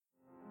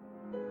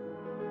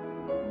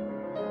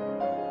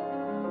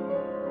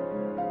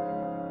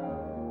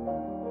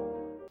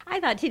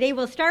thought today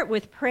we'll start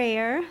with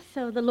prayer.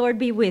 So the Lord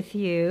be with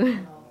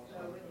you.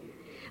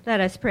 Let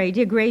us pray.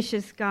 Dear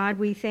gracious God,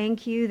 we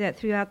thank you that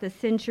throughout the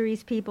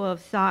centuries people have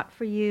sought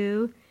for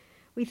you.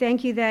 We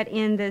thank you that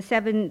in the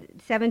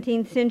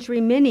 17th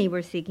century many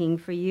were seeking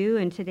for you,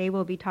 and today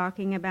we'll be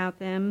talking about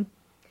them.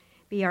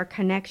 Be our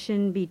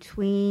connection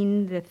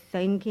between the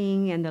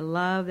thinking and the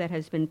love that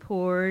has been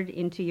poured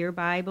into your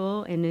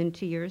Bible and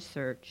into your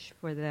search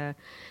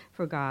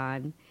for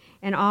God.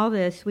 And all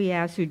this we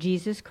ask through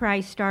Jesus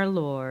Christ our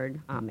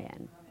Lord.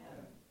 Amen.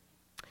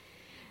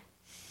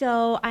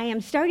 So I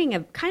am starting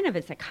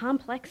it's a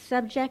complex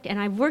subject, and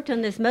I've worked on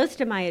this most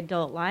of my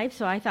adult life,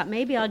 so I thought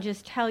maybe I'll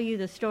just tell you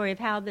the story of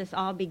how this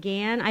all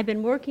began. I've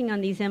been working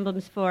on these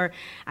emblems for,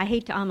 I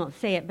hate to almost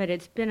say it, but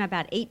it's been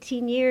about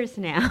 18 years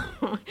now,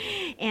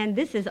 and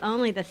this is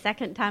only the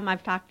second time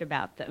I've talked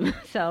about them.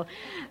 So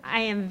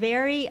I am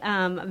very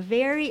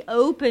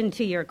open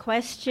to your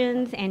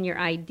questions and your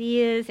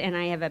ideas, and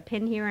I have a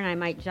pen here, and I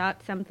might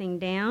jot something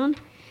down.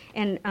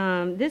 And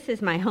this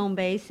is my home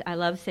base. I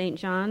love St.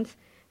 John's.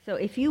 So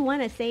if you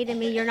want to say to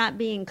me you're not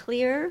being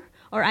clear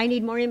or I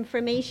need more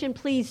information,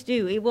 please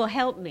do. It will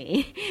help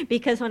me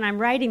because when I'm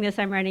writing this,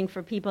 I'm writing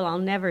for people I'll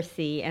never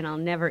see and I'll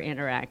never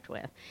interact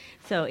with.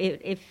 So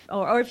if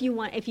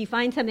you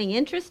find something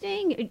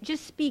interesting,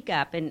 just speak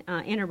up and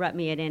interrupt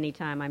me at any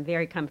time. I'm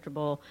very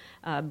comfortable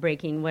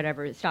stopping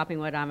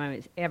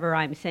whatever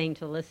I'm saying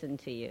to listen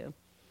to you.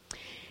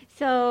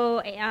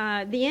 So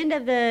the end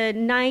of the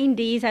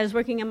 90s, I was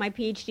working on my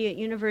PhD at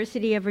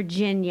University of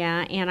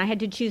Virginia, and I had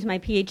to choose my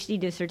PhD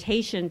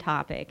dissertation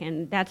topic,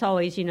 and that's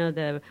always,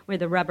 where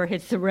the rubber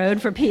hits the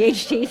road for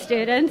PhD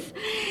students.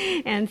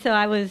 And so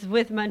I was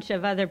with a bunch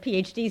of other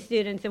PhD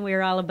students, and we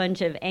were all a bunch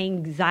of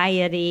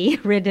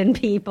anxiety-ridden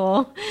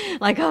people,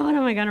 like, oh, what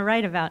am I going to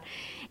write about?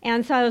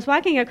 And so I was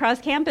walking across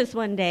campus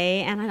one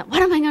day, and I thought,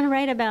 what am I going to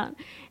write about?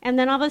 And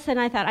then all of a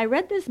sudden I thought, I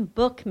read this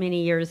book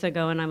many years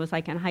ago, and I was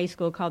in high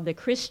school, called The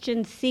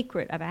Christian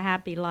Secret of a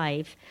Happy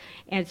Life.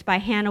 And it's by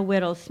Hannah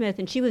Whittle Smith,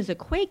 and she was a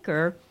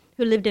Quaker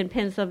who lived in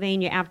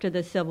Pennsylvania after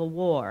the Civil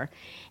War.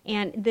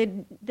 And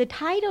the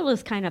title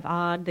is kind of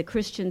odd, The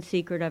Christian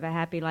Secret of a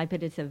Happy Life,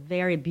 but it's a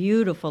very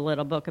beautiful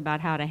little book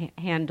about how to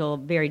handle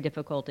very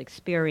difficult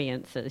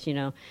experiences.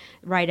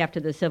 Right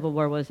after the Civil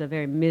War was a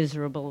very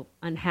miserable,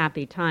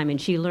 unhappy time, and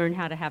she learned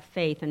how to have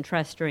faith and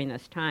trust during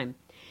this time.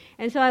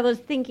 And so I was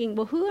thinking,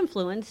 well, who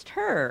influenced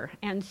her?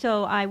 And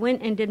so I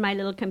went and did my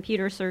little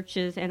computer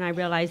searches, and I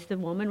realized the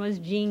woman was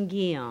Jean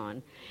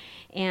Guion.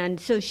 And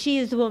so she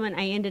is the woman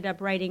I ended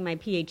up writing my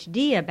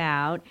PhD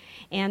about,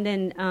 and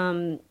then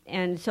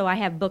and so I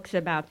have books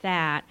about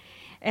that.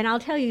 And I'll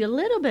tell you a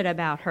little bit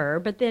about her,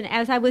 but then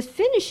as I was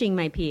finishing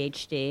my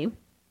PhD,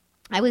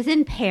 I was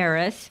in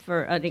Paris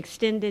for an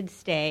extended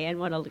stay, and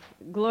what a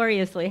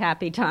gloriously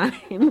happy time.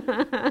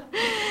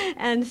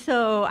 And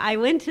so I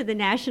went to the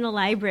National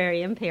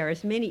Library in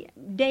Paris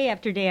day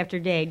after day after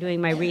day doing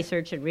my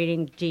research and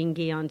reading Jean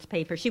Guion's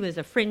paper. She was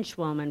a French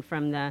woman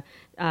from the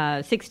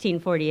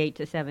 1648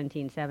 to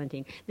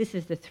 1717. This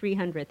is the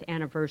 300th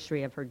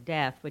anniversary of her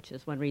death, which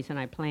is one reason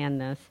I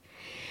planned this.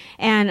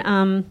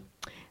 And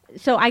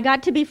so I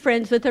got to be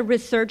friends with a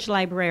research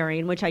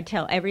librarian, which I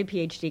tell every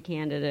PhD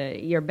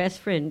candidate, your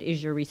best friend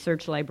is your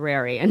research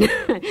librarian.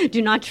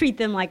 Do not treat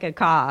them like a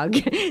cog.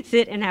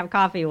 Sit and have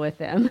coffee with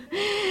them.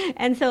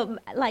 And so,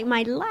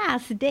 my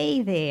last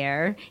day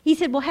there, he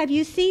said, well, have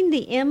you seen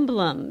the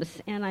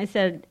emblems? And I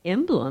said,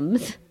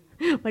 emblems?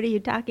 What are you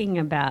talking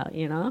about,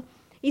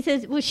 He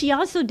says, well, she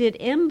also did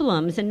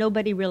emblems, and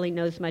nobody really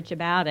knows much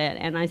about it.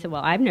 And I said,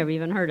 well, I've never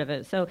even heard of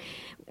it. So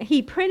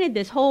he printed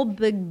this whole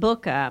big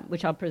book up,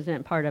 which I'll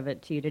present part of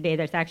it to you today.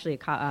 There's actually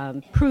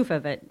a proof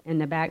of it in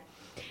the back.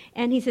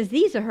 And he says,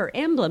 these are her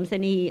emblems.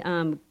 And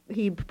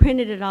he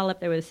printed it all up.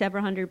 There was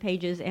several hundred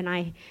pages,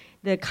 and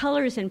the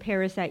colors in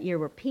Paris that year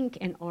were pink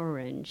and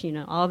orange.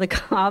 All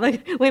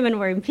the women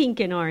were in pink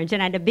and orange,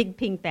 and I had a big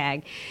pink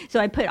bag. So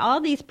I put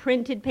all these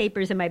printed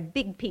papers in my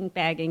big pink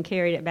bag and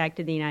carried it back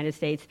to the United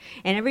States.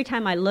 And every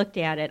time I looked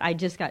at it, I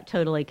just got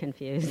totally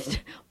confused.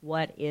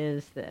 What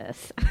is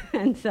this?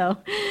 And so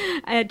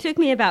it took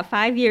me about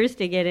 5 years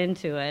to get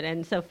into it.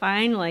 And so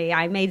finally,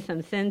 I made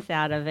some sense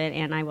out of it,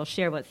 and I will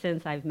share what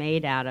sense I've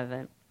made out of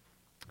it.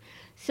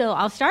 So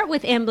I'll start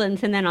with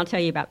emblems, and then I'll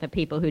tell you about the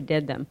people who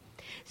did them.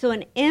 So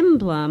an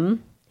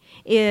emblem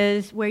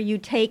is where you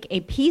take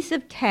a piece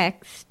of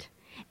text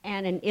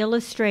and an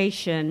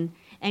illustration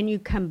and you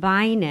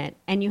combine it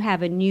and you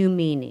have a new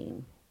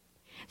meaning.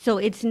 So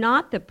it's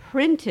not the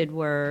printed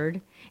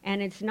word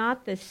and it's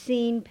not the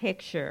seen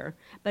picture,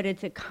 but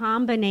it's a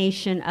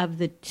combination of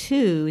the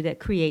two that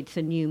creates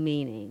a new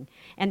meaning.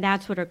 And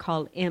that's what are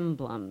called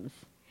emblems.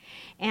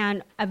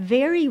 And a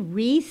very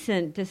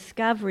recent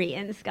discovery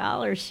in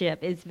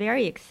scholarship is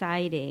very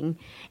exciting,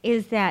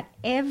 is that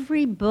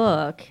every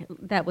book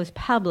that was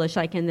published,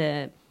 like in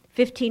the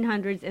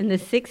 1500s and the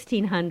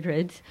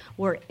 1600s,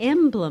 were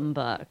emblem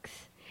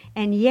books.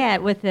 And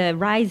yet, with the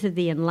rise of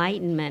the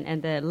Enlightenment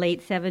and the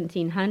late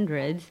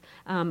 1700s,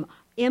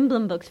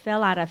 emblem books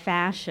fell out of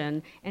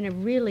fashion and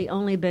have really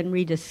only been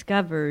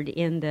rediscovered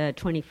in the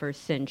 21st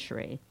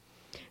century.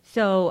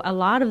 So a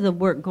lot of the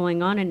work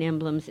going on in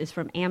emblems is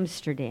from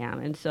Amsterdam.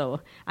 And so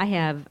I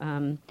have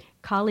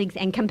colleagues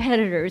and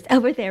competitors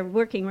over there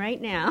working right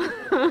now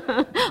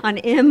on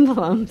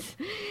emblems.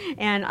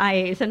 And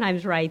I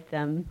sometimes write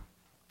them.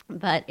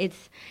 But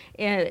it's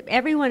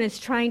everyone is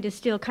trying to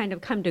still kind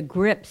of come to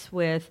grips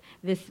with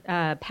this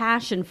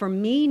passion for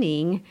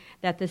meaning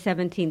that the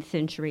 17th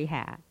century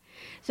had.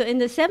 So in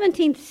the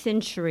 17th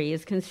century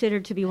is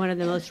considered to be one of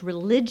the most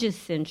religious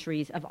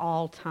centuries of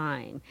all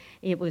time.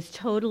 It was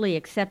totally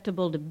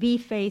acceptable to be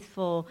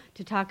faithful,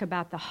 to talk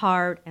about the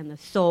heart and the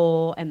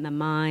soul and the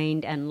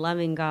mind and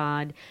loving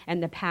God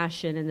and the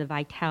passion and the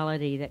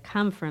vitality that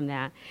come from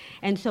that.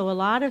 And so a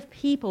lot of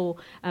people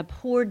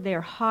poured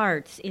their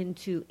hearts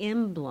into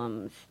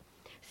emblems.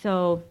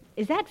 So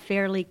is that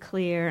fairly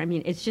clear? I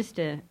mean, it's just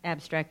an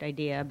abstract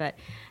idea, but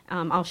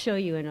I'll show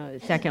you in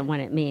a second what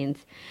it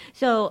means.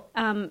 So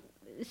Otto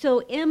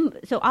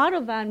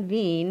van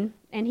Veen,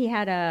 and he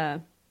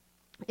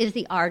is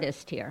the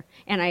artist here.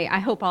 And I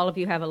hope all of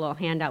you have a little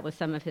handout with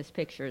some of his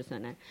pictures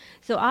in it.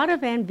 So Otto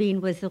van Veen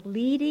was the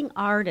leading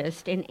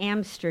artist in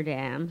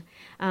Amsterdam,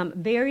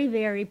 very,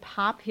 very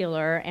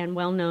popular and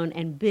well-known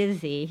and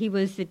busy. He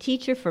was the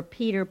teacher for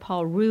Peter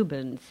Paul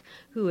Rubens,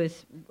 who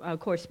is,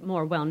 of course,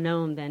 more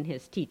well-known than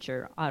his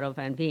teacher, Otto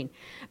van Veen.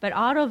 But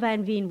Otto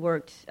van Veen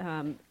worked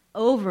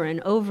over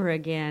and over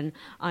again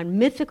on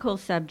mythical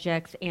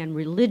subjects and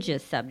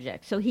religious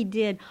subjects. So he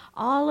did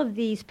all of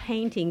these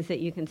paintings that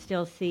you can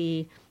still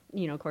see,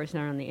 of course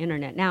not on the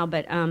internet now,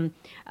 but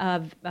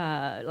of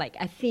like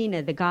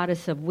Athena, the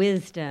goddess of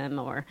wisdom,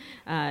 or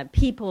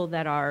people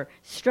that are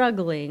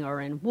struggling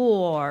or in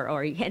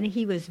war, and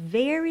he was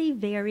very,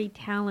 very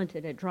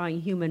talented at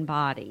drawing human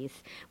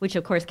bodies, which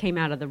of course came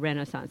out of the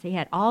Renaissance. He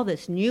had all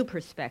this new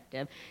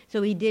perspective,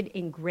 so he did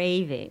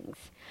engravings.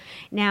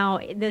 Now,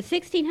 the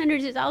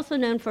 1600s is also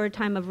known for a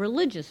time of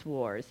religious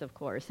wars, of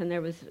course, and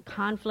there was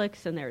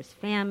conflicts, and there's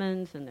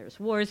famines, and there's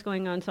wars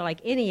going on. So like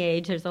any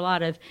age, there's a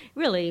lot of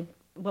really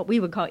what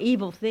we would call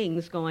evil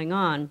things going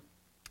on.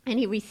 And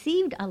he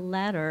received a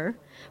letter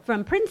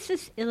from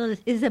Princess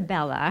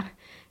Isabella,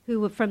 who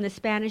was from the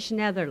Spanish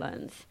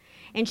Netherlands.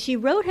 And she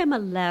wrote him a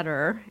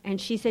letter, and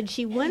she said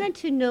she wanted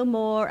to know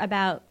more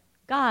about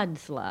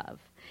God's love.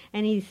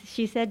 And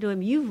she said to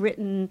him, "You've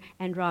written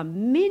and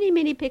drawn many,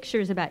 many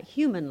pictures about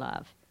human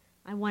love.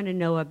 I want to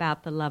know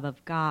about the love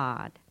of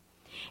God."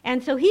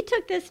 And so he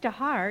took this to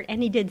heart,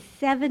 and he did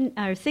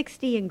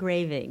 60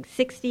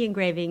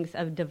 engravings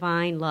of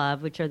divine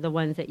love, which are the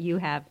ones that you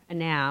have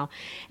now.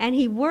 And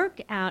he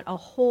worked out a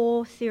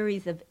whole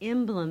series of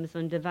emblems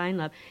on divine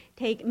love.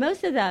 Take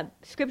most of the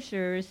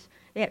scriptures.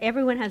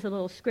 Everyone has a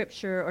little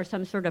scripture or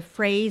some sort of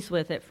phrase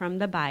with it from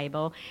the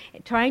Bible,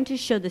 trying to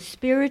show the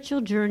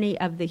spiritual journey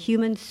of the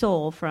human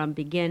soul from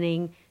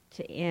beginning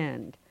to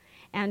end.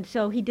 And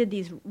so he did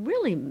these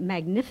really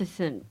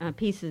magnificent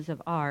pieces of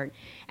art.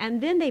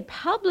 And then they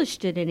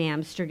published it in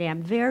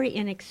Amsterdam very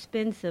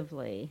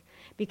inexpensively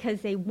because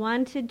they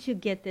wanted to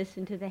get this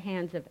into the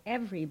hands of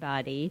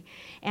everybody.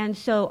 And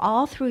so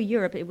all through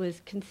Europe, it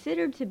was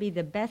considered to be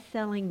the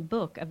best-selling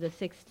book of the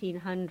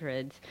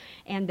 1600s.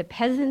 And the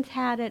peasants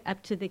had it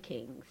up to the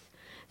kings.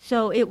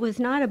 So it was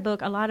not a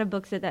book, a lot of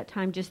books at that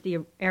time, just the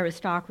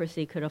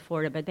aristocracy could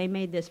afford it, but they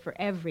made this for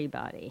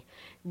everybody,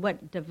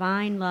 what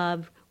divine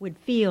love would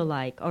feel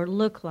like or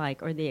look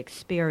like or the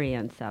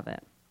experience of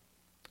it.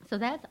 So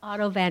that's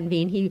Otto van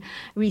Veen. He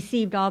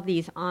received all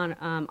these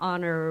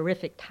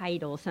honorific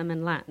titles, some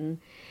in Latin.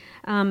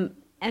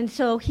 And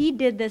so he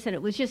did this, and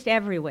it was just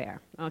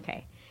everywhere.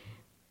 Okay.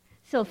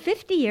 So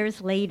 50 years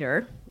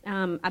later,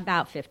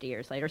 about 50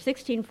 years later,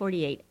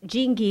 1648,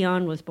 Jean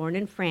Guyon was born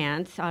in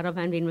France. Otto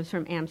van Veen was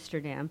from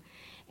Amsterdam.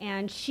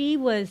 And she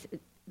was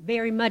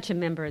very much a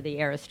member of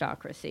the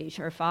aristocracy.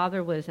 Her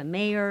father was a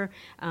mayor,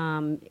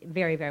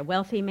 very, very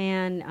wealthy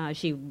man.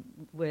 She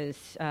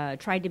was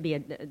tried to be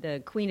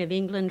the Queen of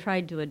England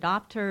tried to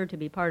adopt her to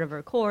be part of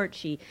her court.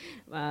 She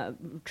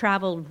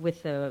traveled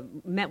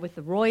met with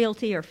the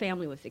royalty. Her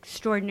family was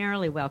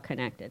extraordinarily well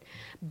connected,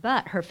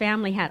 but her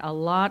family had a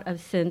lot of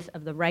sense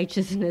of the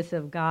righteousness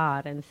of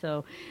God, and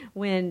so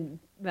when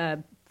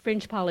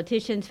French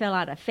politicians fell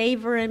out of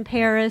favor in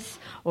Paris,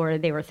 or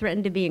they were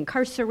threatened to be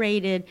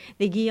incarcerated,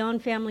 the Guyon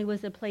family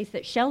was a place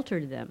that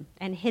sheltered them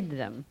and hid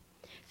them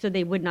so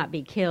they would not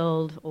be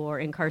killed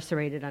or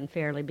incarcerated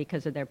unfairly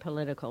because of their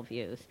political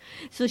views.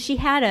 So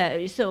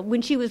so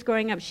when she was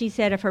growing up, she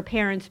said if her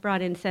parents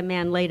brought in some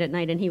man late at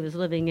night and he was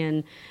living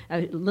in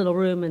a little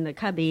room in the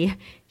cubby,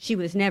 she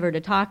was never to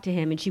talk to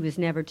him and she was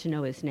never to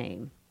know his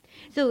name.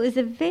 So it was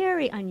a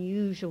very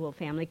unusual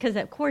family because,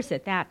 of course,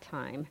 at that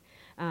time,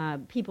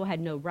 people had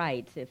no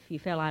rights. If you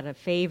fell out of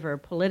favor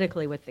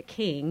politically with the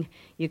king,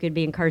 you could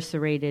be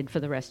incarcerated for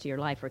the rest of your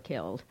life or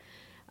killed.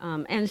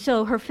 And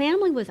so her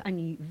family was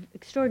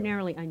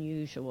extraordinarily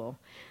unusual.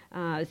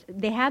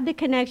 They had the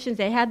connections,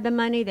 they had the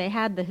money, they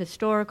had the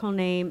historical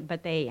name,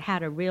 but they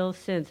had a real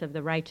sense of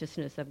the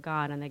righteousness of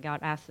God, and they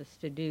got asked us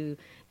to do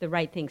the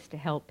right things to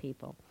help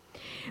people.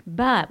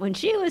 But when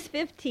she was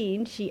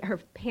 15, her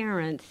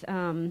parents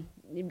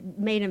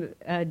made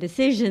a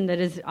decision that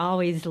is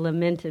always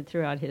lamented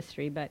throughout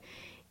history, but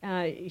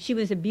she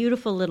was a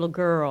beautiful little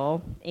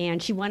girl,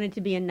 and she wanted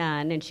to be a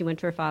nun, and she went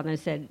to her father and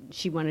said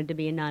she wanted to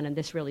be a nun, and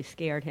this really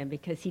scared him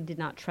because he did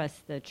not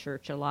trust the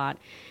church a lot.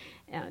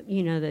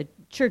 The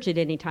church at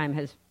any time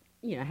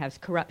has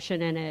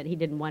corruption in it. He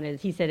didn't want to,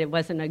 he said it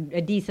wasn't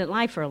a decent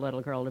life for a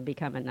little girl to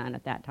become a nun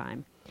at that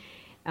time.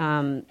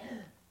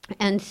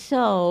 And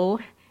so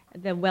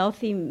the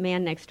wealthy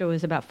man next door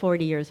was about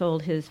 40 years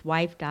old. His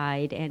wife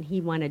died, and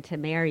he wanted to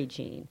marry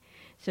Jean.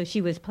 So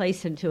she was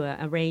placed into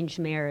an arranged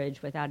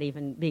marriage without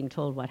even being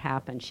told what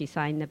happened. She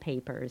signed the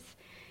papers,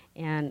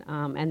 and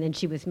then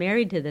she was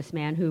married to this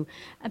man who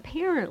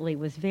apparently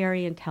was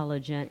very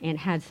intelligent and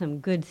had some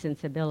good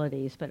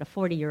sensibilities, but a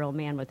 40-year-old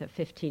man with a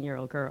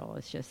 15-year-old girl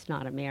is just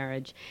not a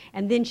marriage.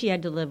 And then she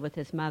had to live with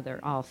his mother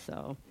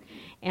also.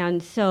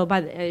 And so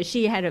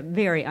she had a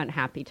very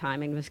unhappy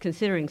time and was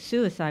considering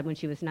suicide when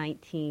she was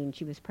 19.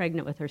 She was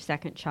pregnant with her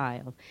second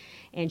child,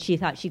 and she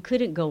thought she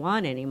couldn't go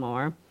on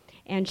anymore.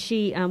 And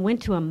she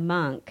went to a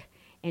monk,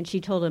 and she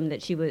told him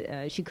that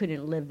she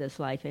couldn't live this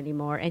life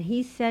anymore. And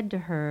he said to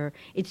her,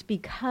 "It's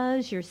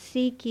because you're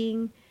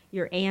seeking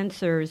your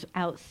answers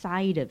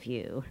outside of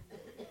you,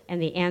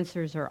 and the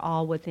answers are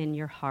all within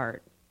your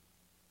heart."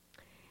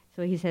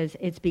 So he says,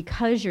 it's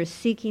because you're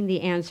seeking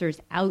the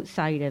answers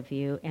outside of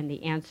you, and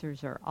the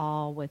answers are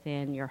all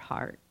within your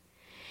heart.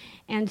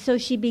 And so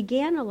she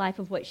began a life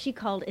of what she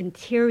called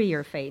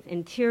interior faith,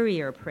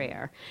 interior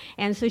prayer.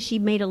 And so she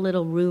made a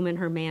little room in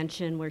her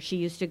mansion where she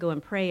used to go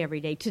and pray every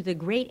day, to the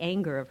great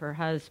anger of her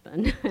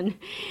husband.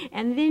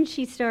 And then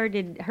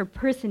her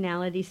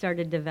personality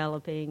started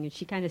developing, and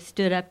she kind of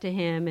stood up to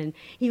him, and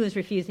he was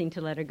refusing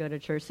to let her go to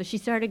church. So she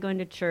started going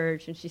to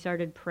church, and she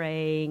started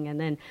praying, and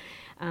then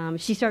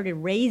she started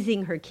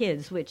raising her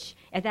kids, which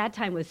at that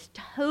time was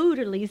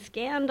totally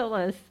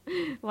scandalous.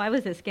 Why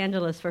was it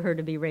scandalous for her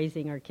to be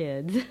raising her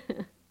kids?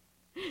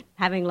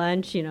 Having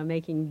lunch,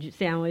 making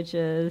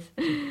sandwiches,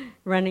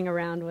 running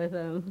around with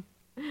them.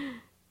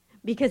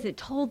 Because it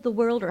told the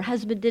world her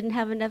husband didn't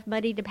have enough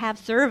money to have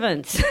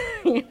servants.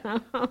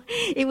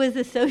 It was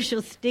a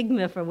social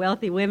stigma for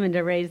wealthy women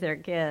to raise their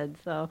kids.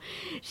 So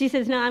she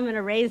says, no, I'm going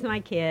to raise my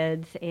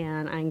kids,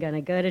 and I'm going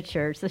to go to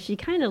church. So she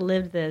kind of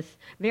lived this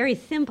very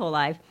simple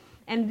life.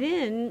 And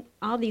then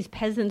all these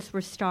peasants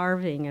were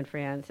starving in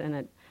France, and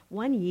at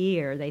 1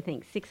 year, they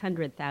think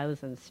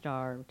 600,000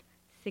 starved.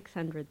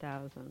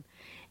 600,000.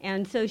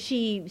 And so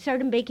she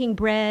started baking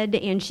bread,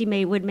 and she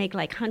would make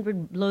like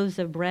 100 loaves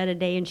of bread a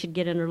day, and she'd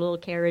get in her little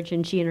carriage,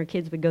 and she and her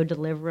kids would go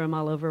deliver them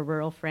all over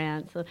rural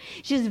France. So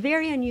she was a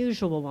very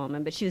unusual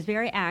woman, but she was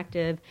very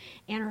active,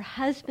 and her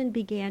husband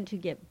began to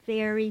get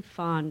very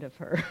fond of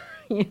her.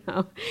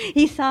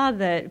 He saw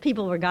that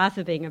people were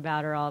gossiping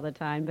about her all the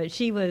time, but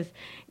she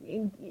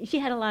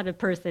had a lot of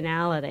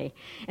personality.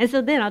 And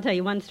so then I'll tell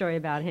you one story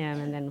about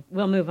him, and then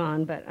we'll move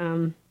on. But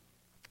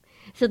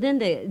so then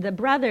the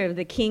brother of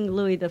the King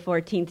Louis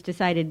XIV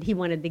decided he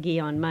wanted the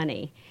Guillaume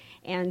money.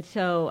 And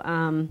so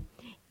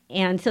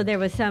there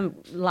was some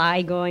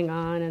lie going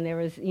on, and there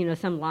was,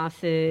 some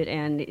lawsuit,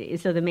 and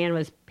so the man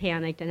was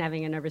panicked and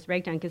having a nervous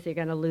breakdown because they're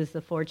going to lose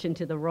the fortune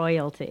to the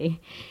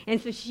royalty.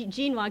 And so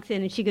Jean walks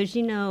in, and she goes,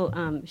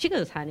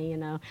 honey,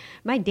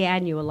 my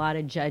dad knew a lot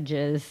of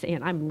judges,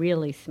 and I'm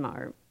really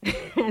smart.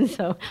 And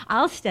so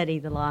I'll study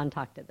the law and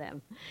talk to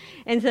them.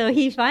 And so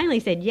he finally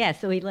said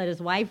yes, so he let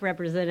his wife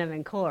represent him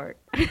in court.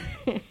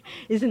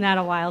 Isn't that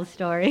a wild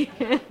story?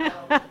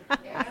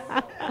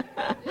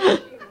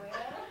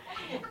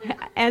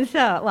 And so,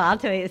 I'll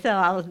tell you, so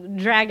I'll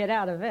drag it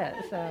out a bit.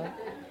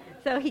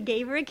 So he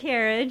gave her a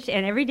carriage,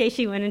 and every day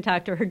she went and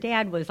talked to her. Her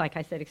dad was, like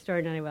I said,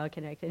 extraordinarily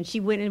well-connected, and she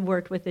went and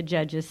worked with the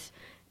judge's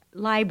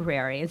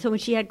library. And so when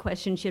she had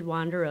questions, she'd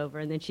wander over,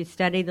 and then she'd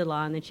study the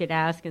law, and then she'd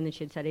ask, and then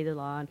she'd study the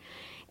law.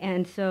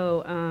 And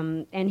so,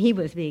 and he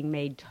was being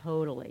made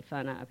totally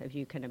fun of, if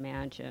you can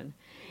imagine.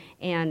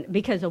 And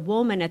because a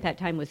woman at that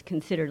time was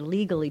considered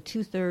legally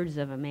 2/3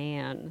 of a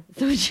man.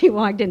 So when she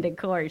walked into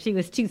court, she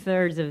was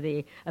 2/3 of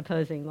the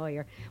opposing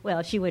lawyer.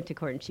 Well, she went to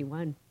court and she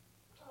won.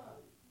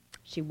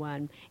 She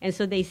won. And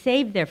so they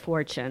saved their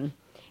fortune.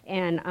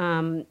 And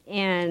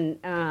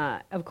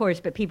of course,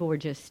 but people were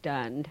just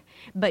stunned.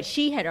 But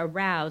she had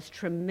aroused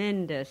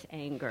tremendous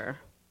anger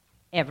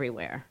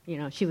everywhere.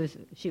 She was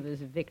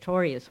a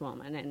victorious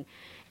woman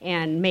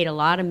and made a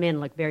lot of men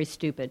look very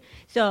stupid.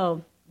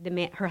 So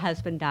her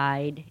husband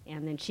died,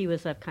 and then she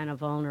was left kind of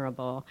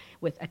vulnerable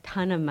with a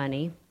ton of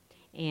money,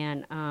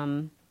 and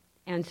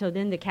so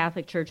then the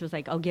Catholic Church was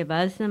like, "Oh, give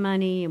us the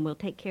money, and we'll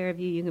take care of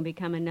you. You can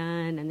become a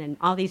nun." And then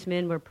all these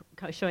men were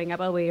showing up.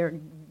 "Oh, we are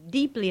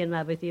deeply in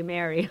love with you.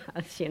 Marry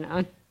us,"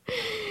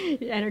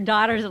 And her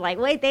daughters are like,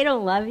 wait, they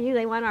don't love you.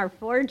 They want our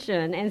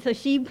fortune. And so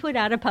she put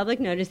out a public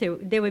notice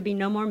that there would be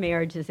no more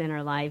marriages in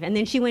her life. And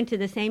then she went to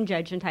the same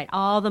judge and tied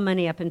all the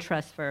money up in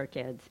trust for her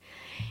kids.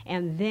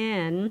 And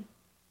then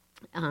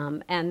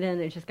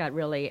it just got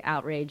really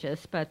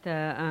outrageous. But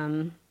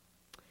the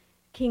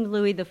King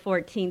Louis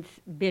XIV's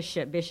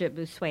Bishop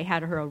Bossuet,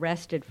 had her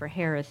arrested for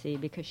heresy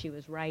because she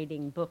was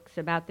writing books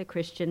about the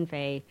Christian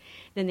faith.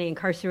 Then they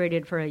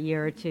incarcerated for a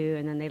year or two,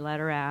 and then they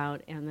let her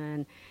out. And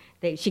then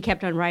she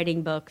kept on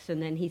writing books,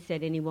 and then he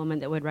said any woman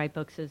that would write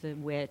books is a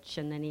witch,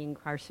 and then he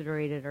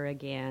incarcerated her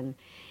again.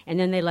 And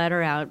then they let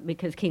her out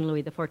because King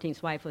Louis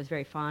XIV's wife was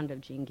very fond of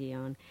Jean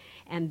Guyon.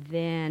 And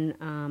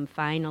then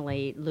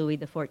finally, Louis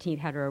XIV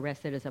had her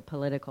arrested as a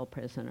political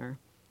prisoner,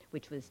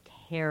 which was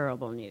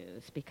terrible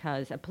news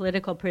because a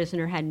political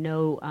prisoner had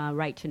no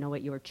right to know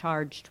what you were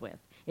charged with.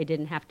 It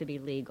didn't have to be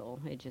legal.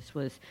 It just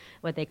was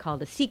what they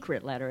called a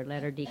secret letter,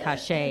 letter de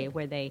cachet,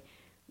 where they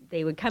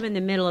would come in the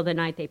middle of the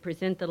night, they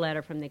present the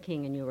letter from the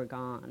king, and you were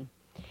gone.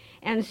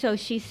 And so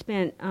she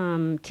spent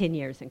 10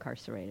 years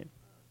incarcerated,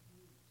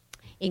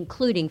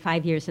 including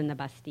 5 years in the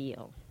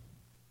Bastille.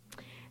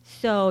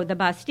 So the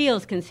Bastille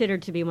is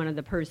considered to be one of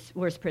the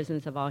worst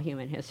prisons of all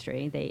human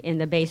history. In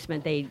the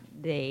basement,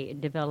 they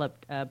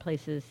developed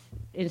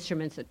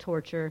instruments of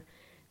torture.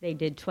 They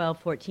did 12,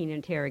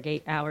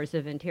 14 hours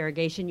of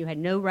interrogation. You had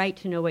no right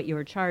to know what you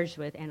were charged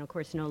with, and of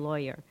course, no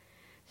lawyer.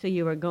 So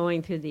you were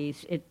going through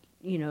these,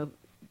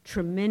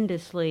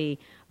 tremendously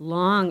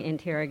long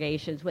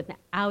interrogations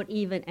without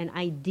even an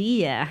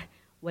idea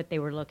what they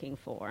were looking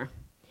for.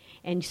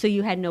 And so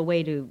you had no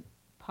way to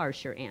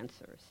parse your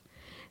answers.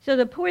 So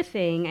the poor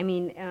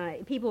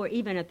thing, people were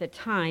even at the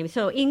time,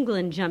 so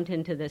England jumped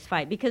into this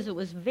fight because it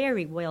was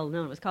very well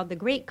known. It was called the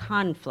Great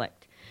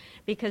Conflict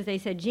because they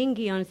said, Jean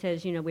Guyon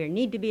says, we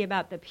need to be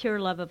about the pure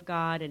love of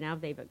God, and now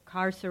they've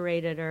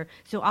incarcerated her.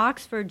 So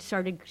Oxford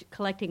started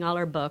collecting all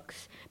her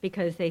books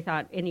because they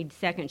thought any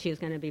second she was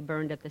going to be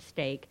burned at the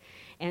stake.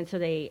 And so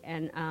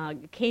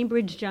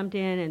Cambridge jumped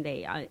in,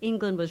 and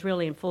England was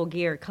really in full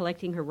gear,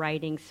 collecting her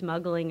writings,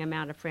 smuggling them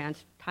out of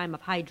France, time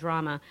of high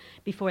drama,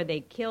 before they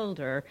killed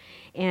her.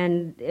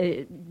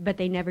 But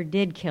they never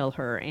did kill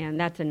her, and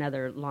that's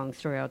another long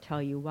story. I'll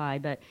tell you why,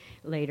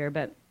 later.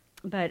 But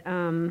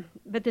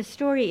the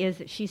story is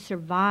that she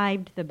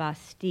survived the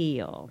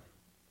Bastille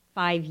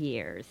 5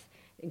 years,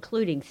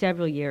 including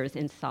several years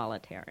in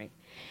solitary.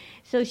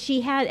 So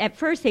at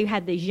first they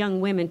had these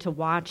young women to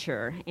watch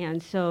her,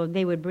 and so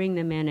they would bring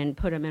them in and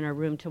put them in a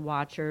room to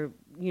watch her,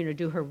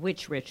 do her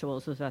witch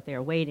rituals was what they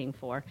were waiting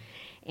for.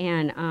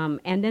 And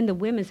then the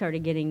women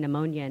started getting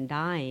pneumonia and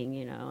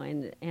dying,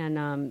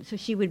 so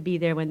she would be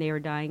there when they were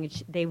dying,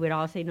 and they would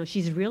all say, no,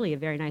 she's really a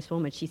very nice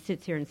woman. She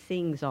sits here and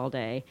sings all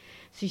day.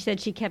 So she said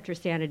she kept her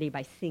sanity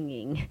by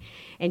singing.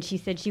 And she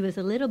said she was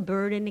a little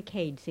bird in a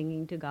cage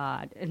singing to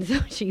God. And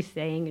so she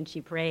sang and she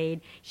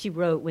prayed. She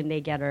wrote when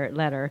they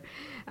let her.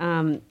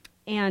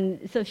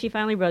 And so she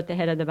finally wrote the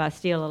head of the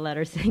Bastille a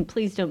letter saying,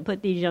 please don't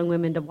put these young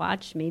women to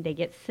watch me. They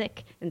get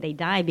sick and they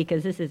die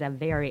because this is a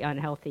very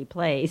unhealthy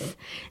place.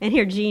 And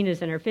here Jean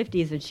is in her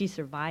 50s and she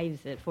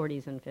survives it,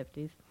 40s and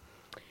 50s.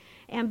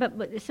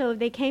 So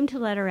they came to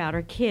let her out.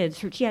 Her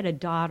kids, she had a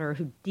daughter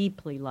who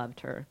deeply loved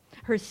her.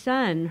 Her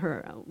son,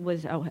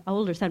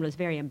 older son, was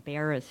very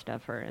embarrassed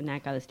of her, and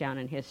that goes down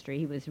in history.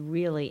 He was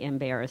really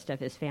embarrassed of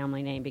his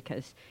family name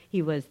because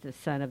he was the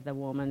son of the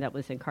woman that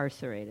was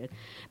incarcerated.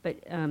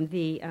 But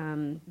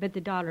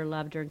the daughter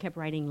loved her and kept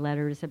writing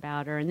letters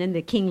about her. And then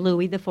the King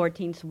Louis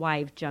XIV's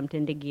wife jumped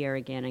into gear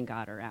again and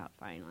got her out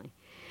finally.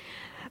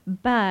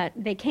 But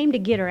they came to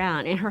get her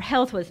out, and her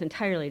health was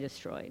entirely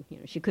destroyed.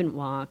 She couldn't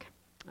walk.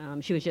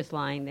 She was just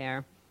lying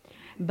there.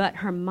 But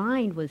her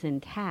mind was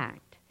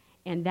intact,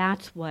 and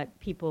that's what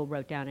people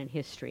wrote down in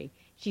history.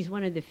 She's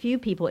one of the few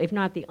people, if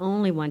not the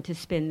only one, to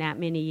spend that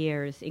many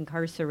years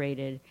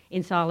incarcerated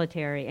in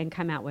solitary and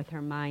come out with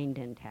her mind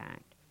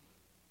intact.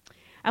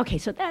 Okay,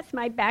 so that's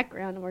my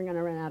background, and we're going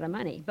to run out of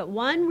money. But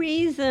one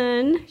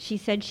reason she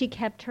said she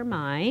kept her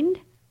mind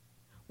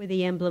were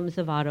the emblems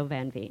of Otto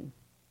van Veen.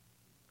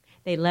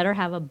 They let her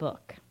have a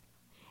book.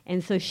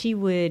 And so she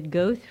would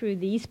go through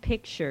these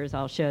pictures,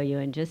 I'll show you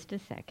in just a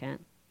second,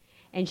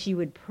 and she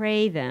would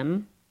pray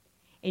them,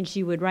 and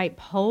she would write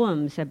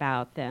poems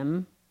about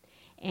them,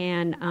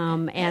 and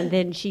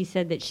then she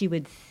said that she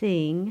would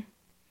sing,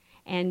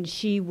 and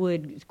she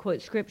would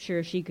quote scripture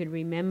if she could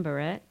remember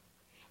it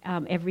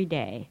every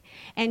day.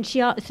 And she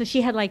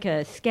had like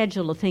a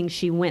schedule of things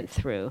she went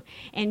through,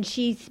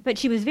 but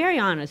she was very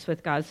honest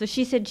with God. So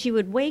she said she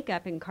would wake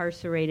up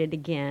incarcerated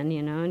again,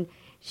 and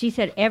she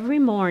said every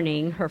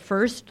morning her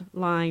first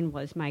line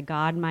was, my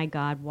God,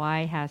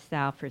 why hast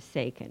thou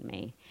forsaken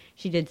me?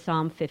 She did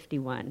Psalm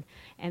 51.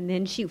 And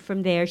then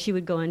from there she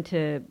would go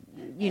into,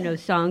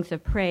 songs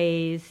of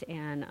praise.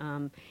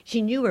 And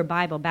she knew her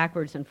Bible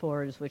backwards and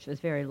forwards, which was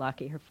very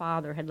lucky. Her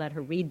father had let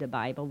her read the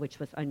Bible, which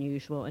was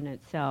unusual in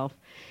itself.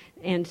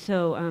 And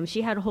so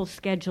she had a whole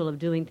schedule of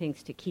doing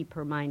things to keep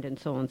her mind and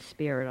soul and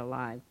spirit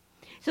alive.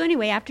 So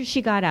anyway, after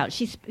she got out,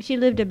 she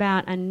lived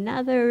about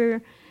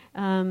another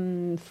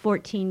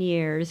 14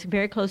 years,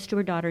 very close to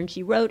her daughter, and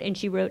she wrote and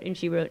she wrote and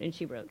she wrote and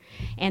she wrote.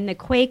 And the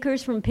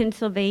Quakers from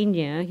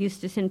Pennsylvania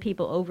used to send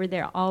people over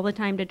there all the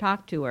time to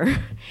talk to her.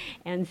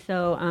 And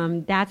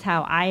so that's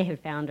how I have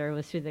found her,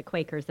 was through the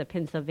Quakers of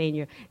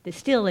Pennsylvania that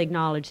still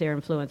acknowledge their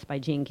influence by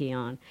Jean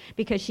Guion.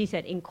 Because she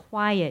said, in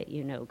quiet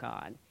you know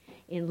God.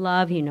 In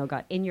love you know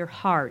God. In your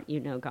heart you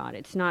know God.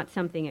 It's not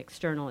something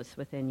external, it's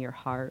within your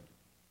heart.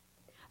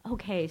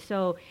 Okay,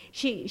 so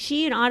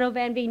she and Otto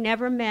Van Veen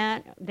never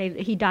met.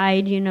 He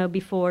died,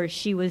 before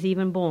she was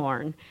even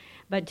born.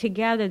 But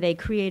together they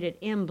created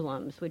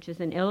Emblems, which is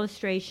an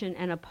illustration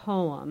and a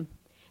poem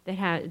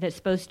that's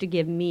supposed to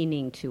give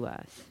meaning to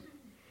us.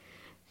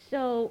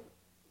 So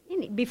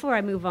before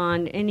I move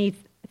on, any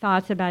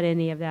thoughts about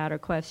any of that or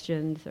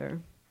questions? Or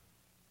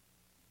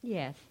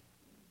yes.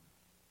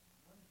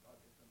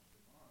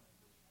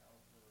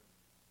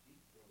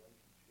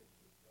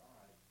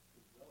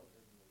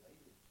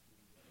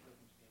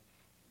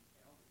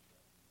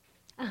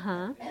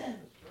 Uh-huh. When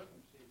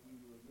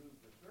you remove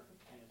the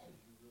circumstances,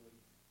 you really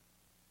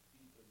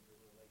deepen your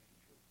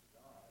relationship to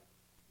God,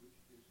 which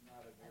is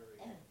not a very,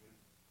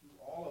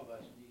 all of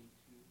us need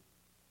to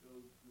go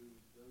through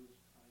those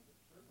kind of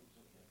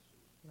circumstances.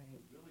 Right.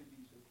 To really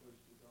be so close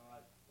to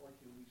God, or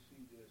can we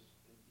see this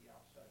in the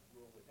outside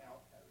world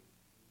without having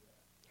to do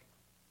that?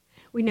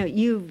 We know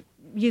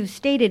you've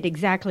stated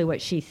exactly what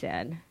she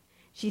said.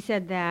 She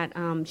said that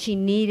she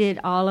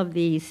needed all of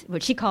these,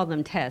 what she called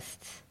them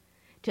tests,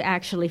 to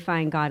actually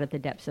find God at the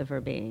depths of her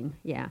being.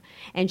 Yeah.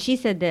 And she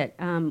said that,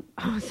 so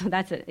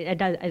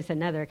it's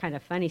another kind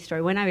of funny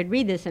story. When I would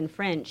read this in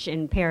French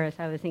in Paris,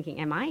 I was thinking,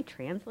 am I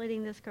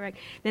translating this correct?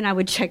 Then I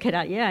would check it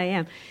out. Yeah, I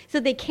am. So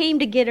they came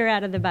to get her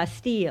out of the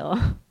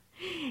Bastille,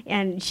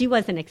 and she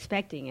wasn't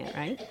expecting it,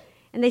 right?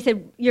 And they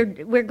said,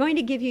 we're going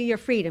to give you your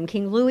freedom.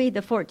 King Louis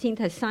XIV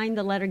has signed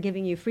the letter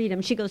giving you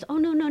freedom. She goes, oh,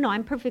 no,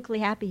 I'm perfectly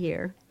happy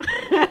here.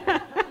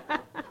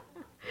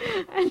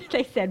 And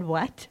they said,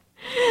 what?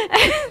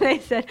 They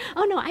said,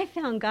 oh, no, I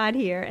found God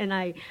here, and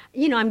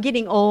I'm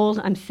getting old,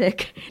 I'm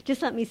sick,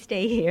 just let me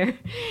stay here.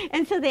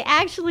 And so they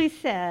actually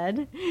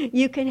said,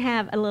 you can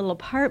have a little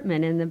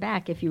apartment in the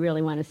back if you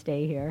really want to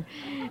stay here.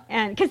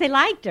 And because they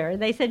liked her,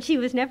 they said she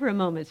was never a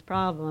moment's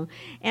problem.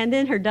 And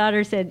then her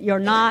daughter said, you're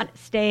not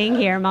staying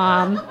here,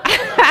 Mom.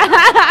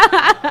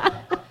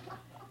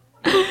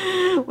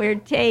 We're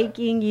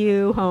taking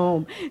you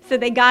home. So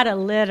they got a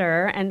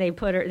litter and they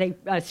put her,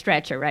 a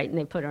stretcher, right? And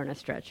they put her on a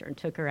stretcher and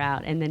took her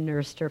out and then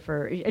nursed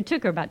her it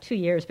took her about 2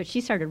 years, but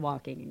she started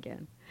walking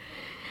again.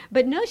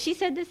 But no, she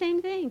said the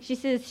same thing. She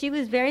says she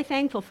was very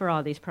thankful for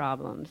all these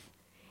problems.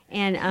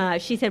 And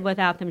she said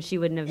without them she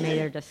wouldn't have made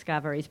her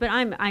discoveries. But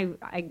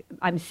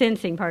I'm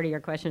sensing part of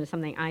your question is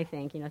something I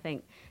think,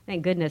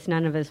 thank goodness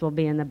none of us will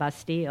be in the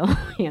Bastille,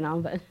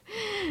 but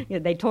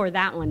they tore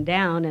that one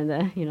down in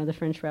the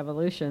French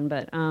Revolution.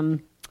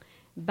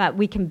 But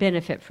we can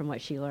benefit from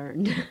what she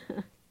learned.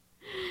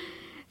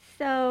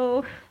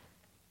 So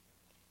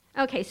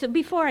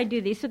before I do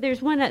these, so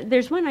there's one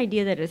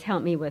idea that has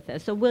helped me with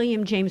this. So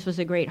William James was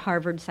a great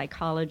Harvard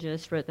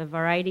psychologist, wrote The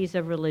Varieties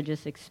of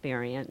Religious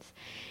Experience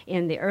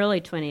in the early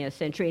 20th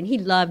century, and he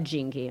loved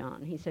Jean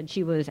Guion. He said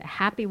she was a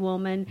happy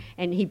woman,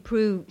 and she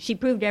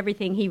proved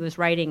everything he was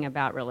writing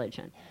about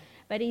religion.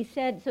 But he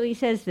says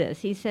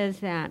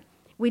that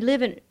we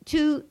live in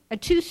a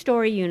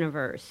two-story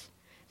universe.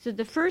 So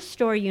the first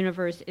story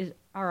universe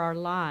are our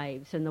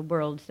lives and the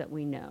worlds that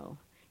we know.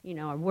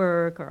 Our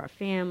work or our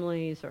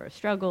families or our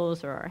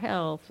struggles or our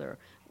health or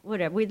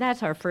whatever.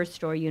 That's our first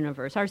story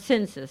universe. Our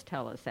senses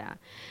tell us that.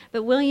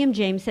 But William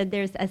James said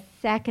there's a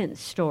second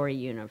story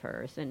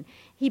universe. And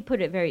he put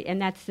it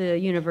and that's the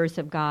universe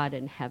of God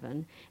and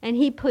heaven. And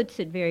he puts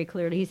it very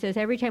clearly. He says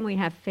every time we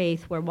have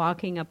faith, we're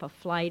walking up a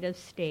flight of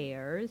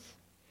stairs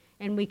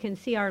and we can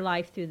see our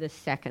life through the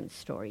second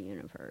story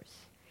universe.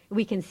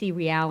 We can see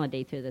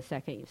reality through the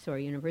second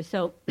story universe.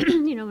 So,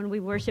 when we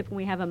worship and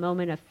we have a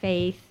moment of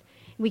faith,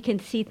 we can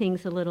see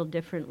things a little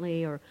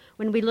differently. Or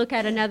when we look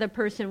at another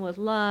person with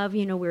love,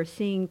 we're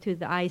seeing through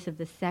the eyes of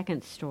the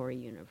second story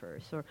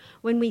universe. Or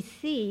when we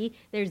see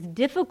there's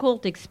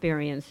difficult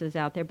experiences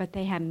out there, but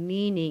they have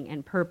meaning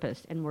and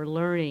purpose, and we're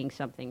learning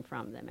something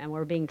from them, and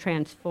we're being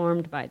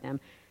transformed by them.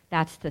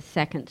 That's the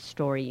second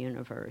story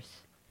universe.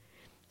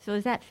 So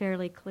is that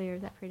fairly clear?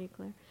 Is that pretty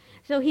clear?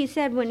 So he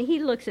said when he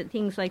looks at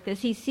things like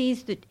this, he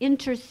sees the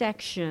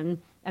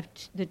intersection of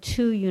the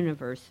two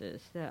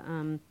universes,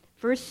 the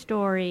first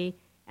story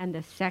and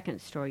the second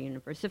story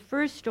universe. The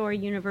first story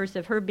universe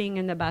of her being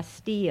in the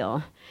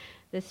Bastille.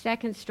 The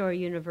second story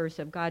universe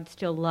of God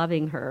still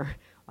loving her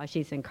while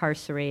she's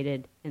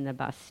incarcerated in the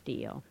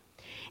Bastille.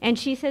 And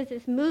she says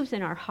this moves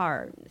in our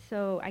heart.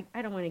 So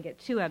I don't want to get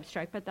too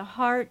abstract, but the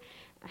heart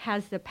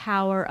has the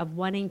power of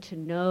wanting to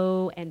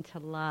know and to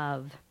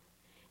love.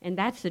 And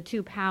that's the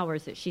two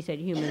powers that she said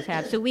humans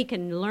have. So we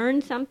can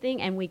learn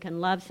something and we can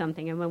love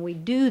something. And when we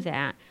do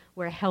that,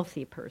 we're a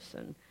healthy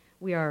person.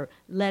 We are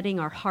letting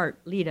our heart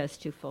lead us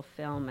to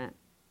fulfillment.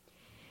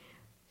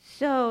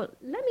 So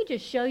let me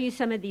just show you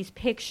some of these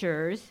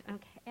pictures.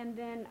 Okay. And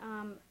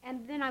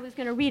then I was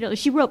going to read it.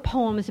 She wrote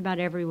poems about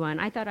everyone.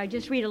 I thought I'd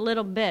just read a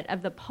little bit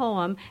of the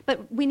poem,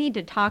 but we need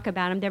to talk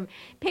about them. Their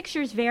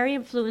pictures very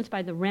influenced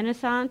by the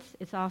Renaissance.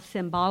 It's all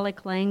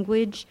symbolic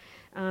language,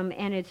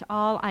 and it's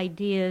all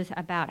ideas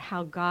about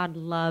how God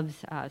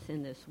loves us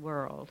in this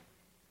world.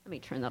 Let me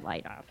turn the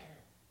light off.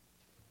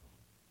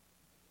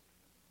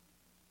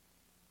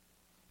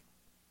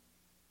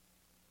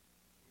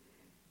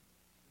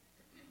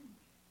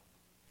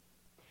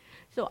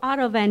 So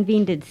Otto van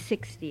Veen did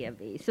 60 of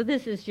these. So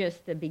this is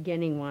just the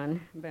beginning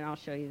one, but I'll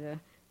show you the...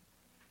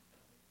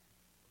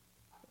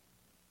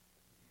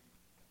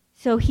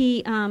 So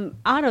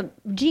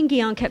Jean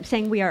Guyon kept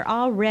saying we are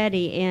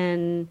already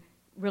in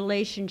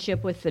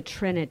relationship with the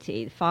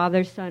Trinity,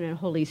 Father, Son, and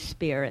Holy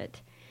Spirit.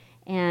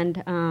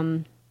 And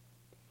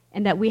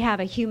that we have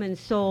a human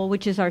soul,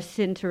 which is our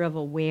center of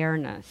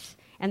awareness.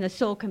 And the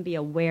soul can be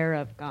aware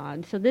of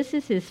God. So this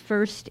is his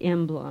first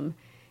emblem.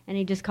 And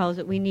he just calls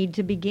it, we need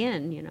to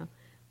begin, you know.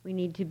 We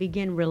need to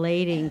begin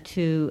relating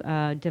to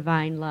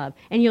divine love.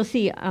 And you'll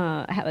see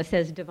how it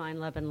says divine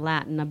love in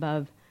Latin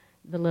above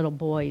the little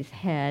boy's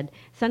head.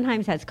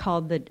 Sometimes that's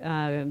called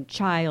the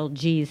child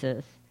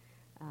Jesus,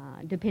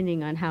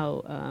 depending on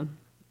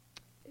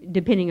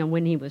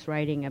when he was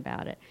writing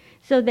about it.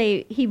 So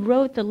he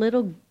wrote the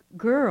little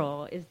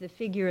girl is the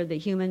figure of the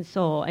human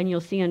soul, and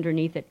you'll see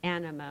underneath it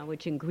anima,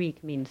 which in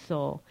Greek means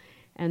soul.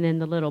 And then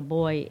the little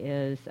boy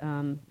is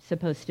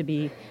supposed to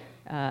be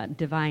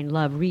divine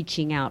love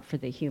reaching out for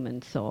the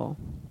human soul.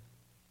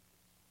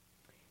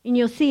 And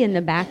you'll see in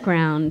the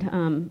background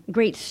a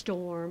great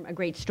storm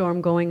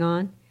going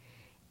on,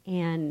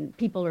 and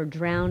people are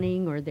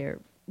drowning or they're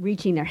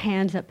reaching their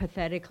hands up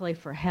pathetically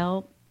for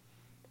help.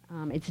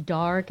 It's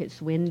dark,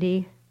 it's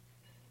windy,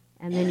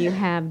 and then you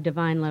have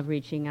divine love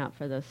reaching out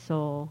for the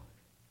soul.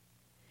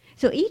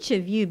 So each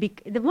of you,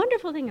 the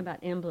wonderful thing about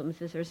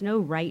emblems is there's no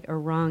right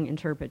or wrong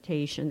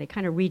interpretation. They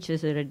kind of reach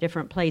us at a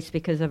different place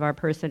because of our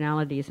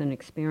personalities and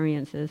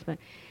experiences. But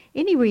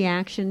any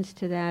reactions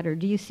to that, or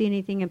do you see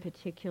anything in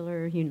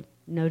particular you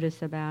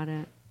notice about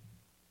it? Well,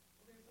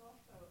 there's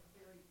also a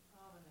very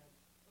prominent,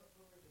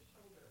 over the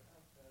shoulder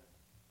of the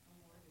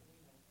Amor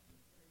Divina,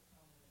 very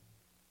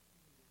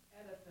prominent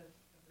edifice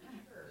of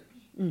the church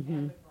and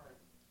the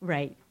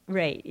garden.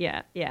 Right,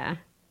 yeah.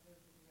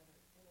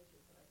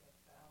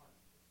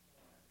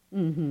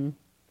 Mm-hmm.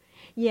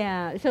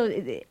 Yeah, so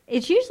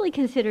it's usually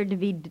considered to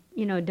be,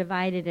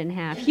 divided in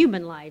half.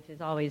 Human life is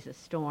always a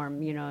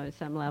storm, at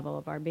some level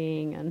of our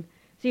being. And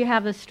so you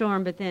have the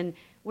storm, but then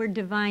where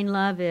divine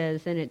love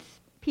is, and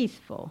it's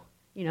peaceful,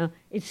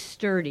 it's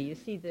sturdy. You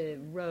see the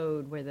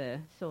road where the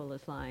soul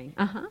is lying.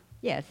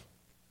 Yes.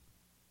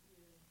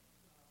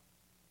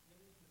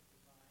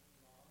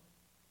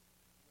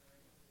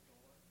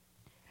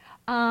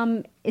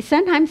 It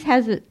sometimes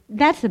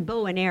that's a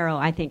bow and arrow,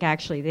 I think,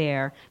 actually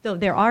there. Though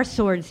there are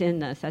swords in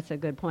this, that's a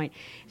good point.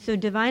 So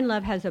divine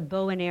love has a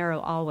bow and arrow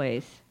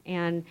always,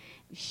 and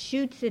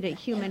shoots it at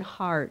human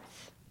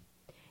hearts.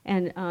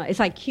 And it's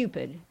like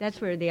Cupid.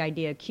 That's where the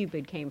idea of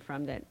Cupid came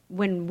from, that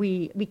when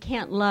we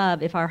can't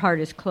love if our heart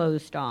is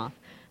closed off.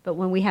 But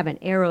when we have an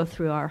arrow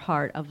through our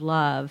heart of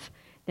love,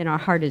 then our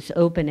heart is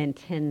open and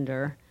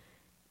tender.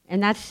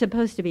 And that's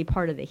supposed to be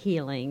part of the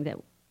healing, that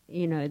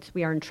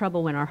we are in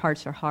trouble when our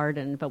hearts are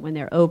hardened, but when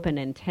they're open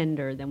and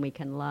tender, then we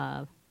can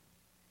love.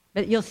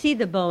 But you'll see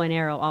the bow and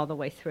arrow all the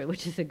way through,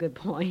 which is a good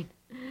point.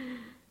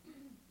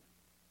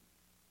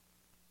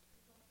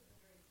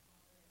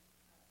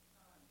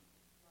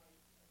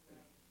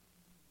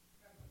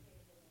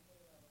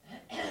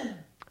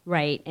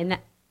 Right, and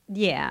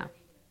yeah.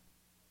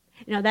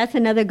 That's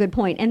another good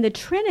point. And the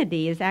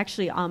Trinity is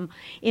actually,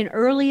 in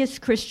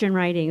earliest Christian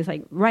writings,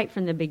 like right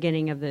from the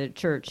beginning of the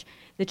church,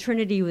 the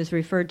Trinity was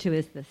referred to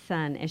as the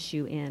Son,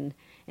 S-U-N.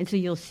 And so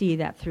you'll see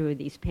that through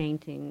these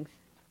paintings.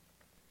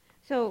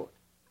 So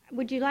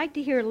would you like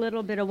to hear a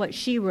little bit of what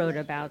she wrote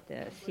about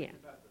this? Yeah.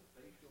 About the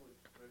facial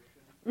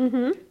expression. It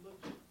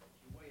looks,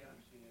 the way I'm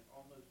seeing it,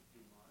 almost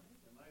demonic.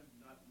 Am I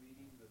not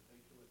reading the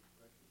facial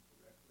expression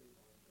correctly?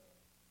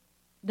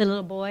 The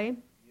little boy?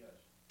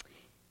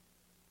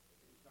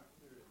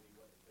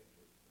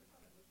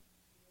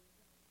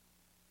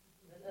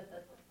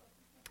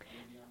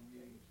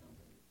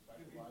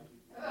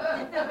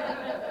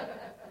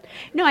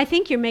 No, I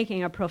think you're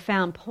making a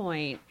profound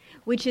point,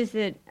 which is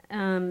that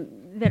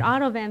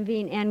Otto van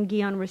Veen and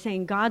Guyon were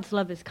saying God's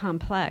love is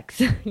complex.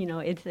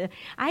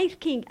 I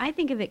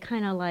think of it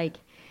kind of like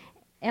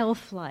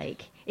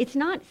elf-like. It's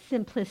not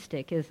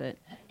simplistic, is it?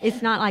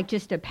 It's not like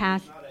just a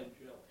pass.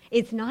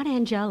 It's not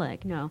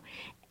angelic, no.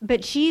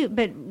 But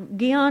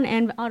Guyon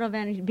and Otto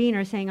van Veen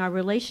are saying our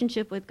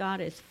relationship with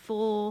God is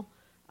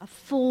a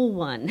full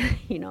one.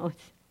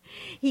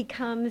 He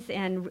comes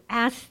and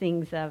asks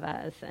things of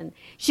us and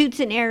shoots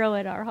an arrow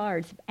at our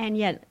hearts, and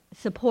yet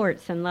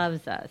supports and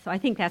loves us. So I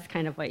think that's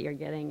kind of what you're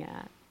getting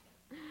at.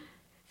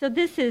 So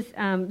this is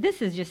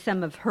just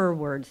some of her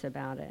words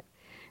about it.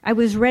 I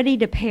was ready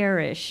to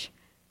perish.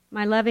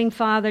 My loving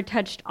Father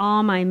touched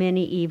all my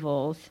many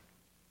evils.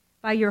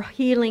 By your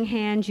healing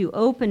hand you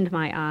opened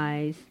my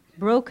eyes.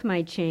 broke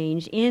my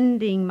change,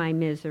 ending my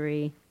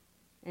misery,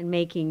 and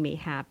making me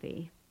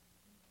happy.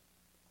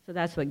 So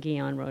that's what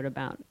Guion wrote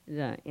about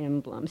the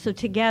emblem. So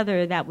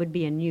together, that would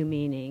be a new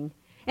meaning.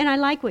 And I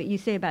like what you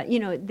say about,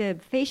 the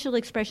facial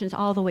expressions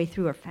all the way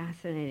through are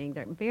fascinating.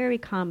 They're very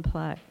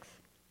complex.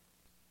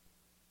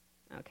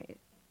 Okay.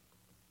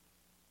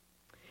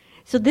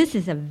 So this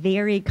is a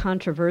very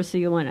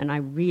controversial one, and I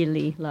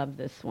really love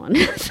this one,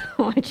 so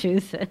I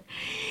choose it.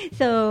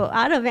 So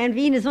Otto van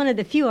Veen is one of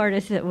the few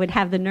artists that would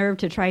have the nerve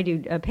to try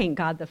to paint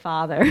God the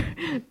Father.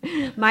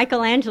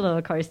 Michelangelo,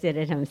 of course, did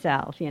it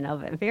himself,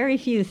 but very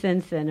few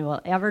since then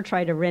will ever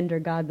try to render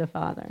God the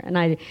Father.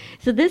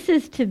 So this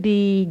is to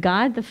be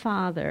God the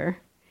Father.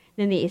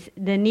 Then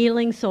the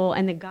kneeling soul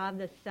and the God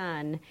the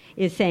Son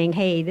is saying,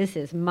 hey, this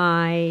is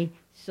my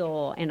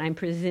soul, and I'm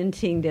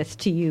presenting this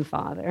to you,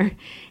 Father.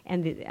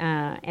 And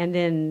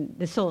then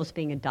the soul is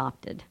being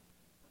adopted.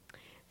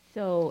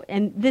 So,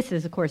 and this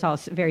is, of course, all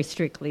very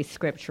strictly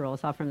scriptural.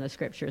 It's all from the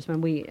scriptures. When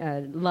we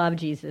love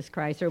Jesus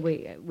Christ, or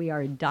we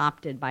are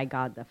adopted by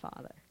God the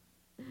Father.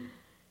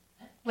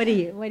 What do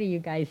you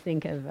guys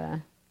think of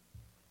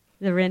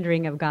the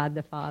rendering of God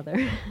the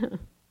Father?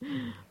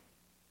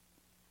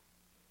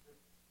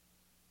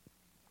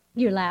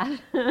 You laugh.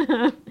 Well,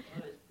 it's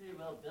pretty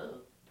well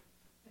built.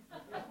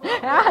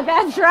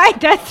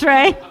 That's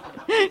right.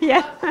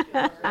 Yeah.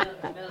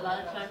 Spent a lot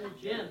of time in the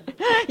gym.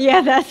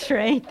 Yeah, that's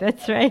right.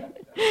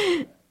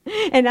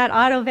 And that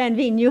Otto van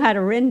Veen knew how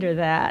to render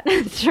that.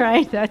 That's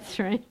right.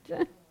 He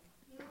looks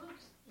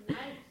nice.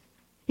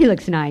 He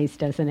looks nice,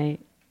 doesn't he?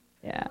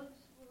 Yeah. He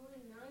looks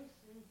really nice,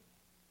 and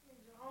his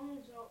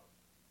arms are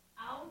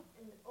out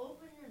and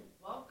open and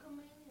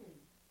welcoming, and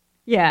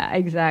Yeah,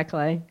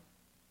 exactly.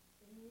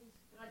 he's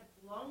got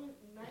long,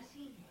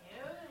 messy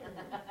hair, and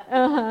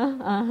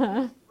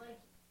Uh-huh. like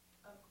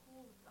a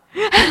cool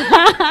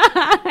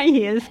guy.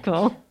 He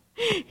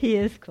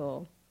is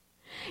cool.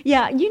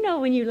 Yeah,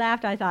 when you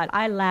laughed,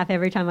 I laugh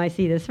every time I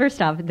see this. First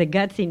off, the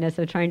gutsiness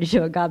of trying to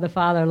show what God the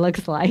Father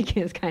looks like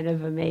is kind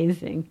of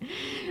amazing.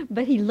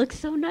 But he looks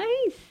so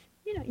nice.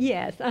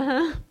 Yes,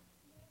 uh-huh.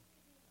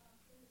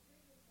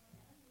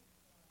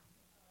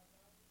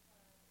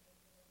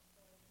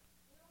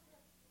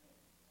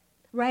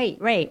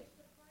 Right.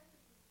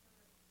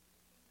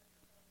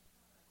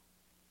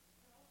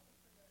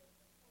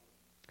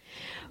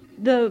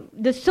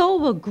 The soul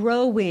will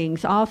grow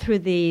wings all through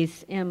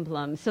these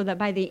emblems, so that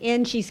by the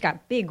end she's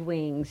got big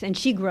wings and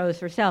she grows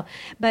herself.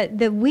 But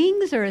the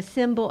wings are a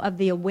symbol of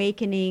the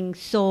awakening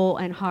soul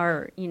and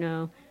heart,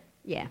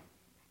 Yeah.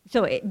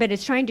 So, but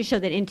it's trying to show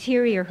that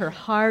interior, her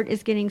heart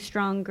is getting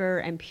stronger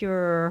and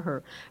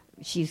purer.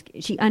 She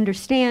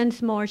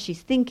understands more.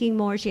 She's thinking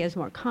more. She has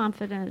more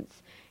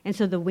confidence. And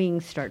so the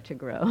wings start to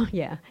grow.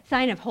 Yeah,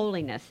 sign of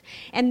holiness.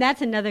 And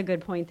that's another good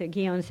point that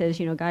Guion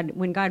says, God,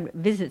 when God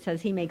visits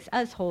us, he makes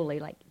us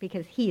holy,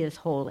 because he is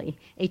holy,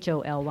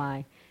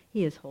 Holy.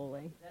 He is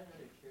holy.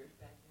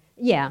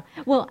 Yeah.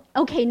 Well,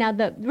 okay, now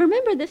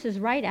remember this is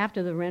right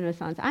after the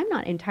Renaissance. I'm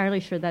not entirely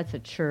sure that's a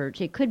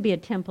church. It could be a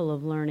temple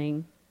of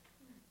learning.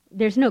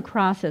 There's no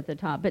cross at the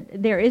top, but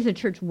there is a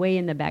church way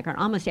in the background.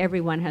 Almost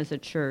everyone has a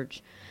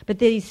church. But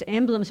these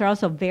emblems are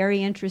also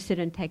very interested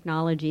in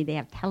technology. They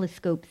have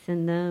telescopes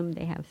in them.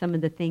 They have some of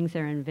the things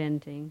they're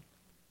inventing.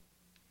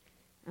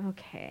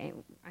 Okay,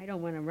 I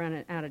don't want to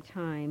run out of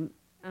time.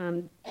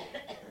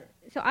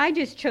 So I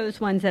just chose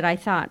ones that I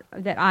thought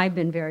that I've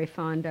been very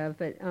fond of.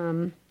 But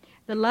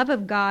the love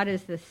of God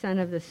is the sun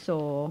of the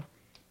soul.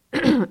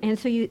 And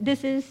so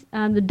this is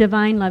the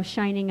divine love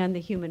shining on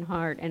the human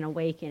heart and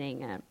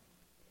awakening it.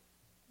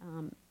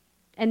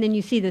 And then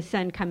you see the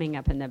sun coming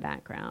up in the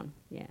background.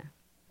 Yeah.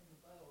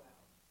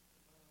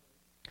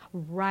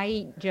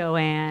 Right,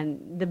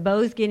 Joanne. The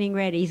bow's getting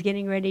ready. He's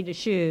getting ready to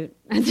shoot.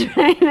 That's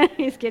right.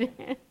 He's getting.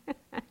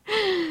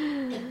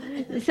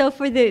 So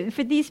for the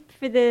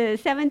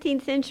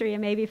 17th century,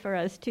 and maybe for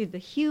us too, the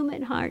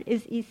human heart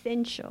is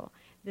essential.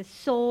 The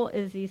soul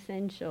is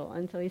essential.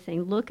 And so he's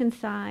saying, look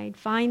inside,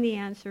 find the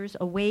answers,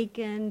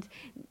 awakened,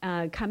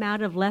 come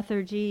out of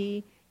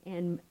lethargy,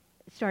 and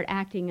start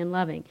acting and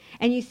loving.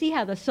 And you see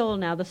how the soul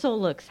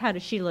looks. How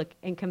does she look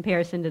in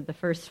comparison to the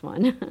first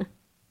one?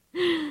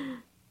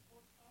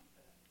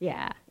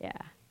 Yeah.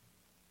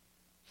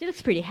 She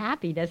looks pretty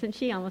happy, doesn't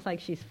she? Almost like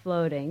she's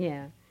floating,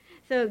 yeah.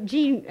 So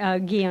Jean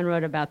Guion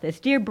wrote about this.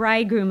 Dear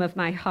bridegroom of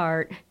my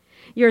heart,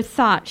 your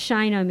thoughts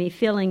shine on me,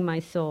 filling my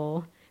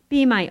soul.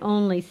 Be my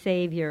only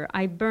savior.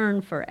 I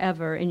burn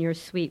forever in your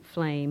sweet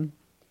flame.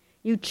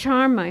 You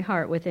charm my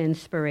heart with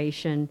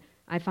inspiration.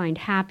 I find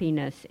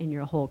happiness in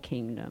your whole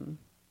kingdom.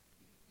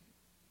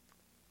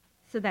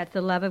 So that's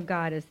the love of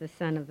God as the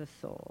sun of the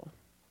soul.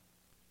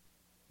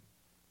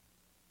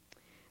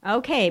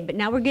 Okay, but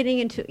now we're getting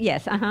into,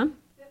 yes, The back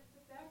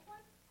one,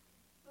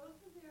 both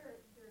of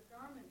their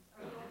garments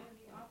are going in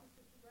the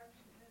opposite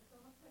direction, and it's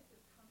almost like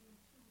they're coming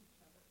to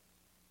each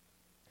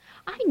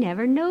other. I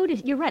never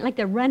noticed. You're right, like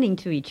they're running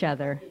to each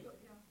other.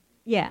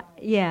 Yeah.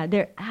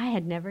 I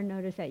had never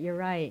noticed that. You're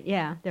right.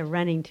 Yeah, they're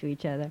running to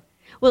each other.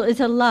 Well, it's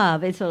a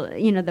love. It's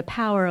the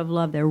power of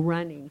love. They're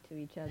running to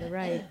each other,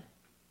 right?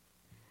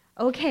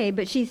 Okay,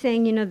 but she's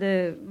saying,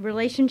 the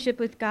relationship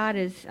with God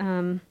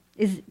can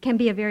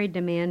be a very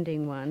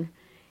demanding one.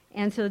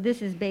 And so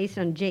this is based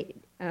on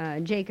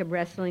Jacob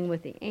wrestling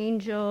with the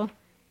angel.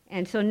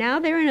 And so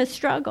now they're in a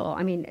struggle.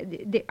 I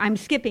mean, I'm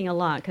skipping a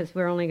lot because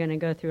we're only going to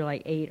go through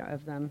like 8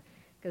 of them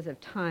because of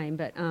time.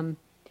 But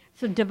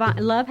so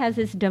love has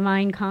its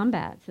divine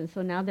combats. And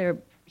so now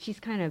she's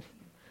kind of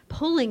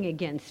pulling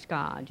against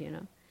God,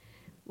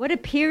 What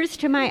appears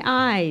to my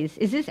eyes?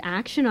 Is this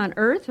action on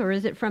earth or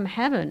is it from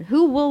heaven?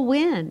 Who will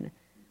win?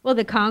 Will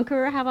the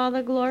conqueror have all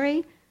the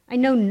glory? I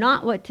know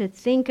not what to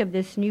think of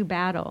this new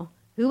battle.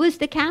 Who is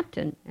the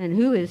captain and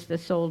who is the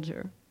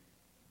soldier?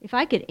 If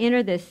I could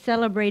enter this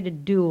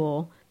celebrated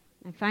duel,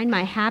 I find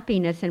my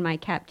happiness in my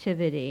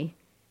captivity.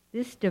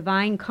 This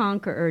divine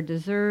conqueror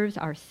deserves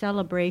our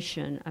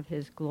celebration of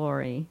his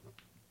glory.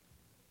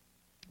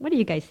 What do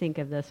you guys think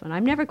of this one?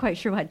 I'm never quite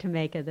sure what to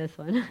make of this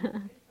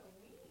one.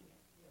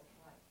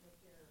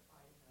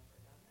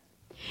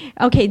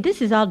 Okay,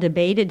 this is all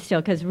debated still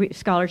because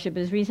scholarship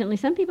is recently.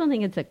 Some people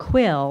think it's a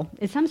quill.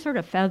 It's some sort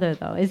of feather,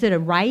 though. Is it a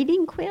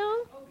writing quill?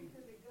 Oh,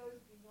 because it goes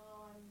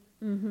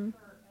beyond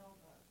her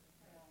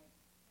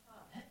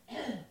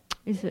elbow.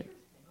 Is it?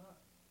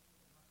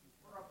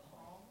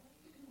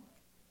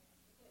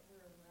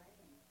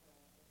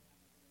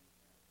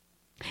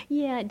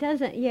 Yeah, it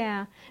doesn't.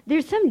 Yeah,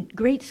 there's some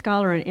great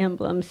scholar on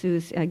emblems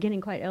who's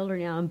getting quite elder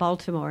now in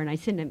Baltimore, and I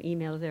send him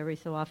emails every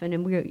so often,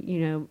 and we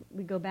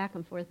go back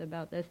and forth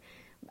about this.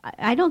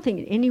 I don't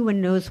think anyone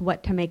knows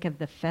what to make of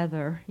the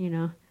feather.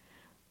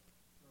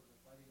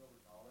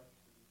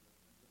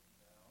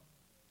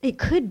 It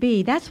could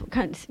be. That's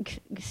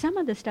some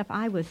of the stuff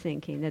I was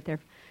thinking that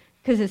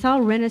because it's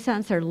all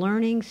Renaissance. They're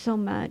learning so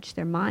much.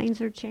 Their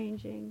minds are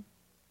changing.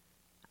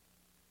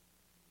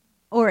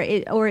 Or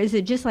is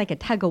it just like a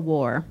tug of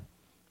war?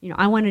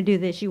 I want to do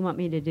this, you want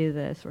me to do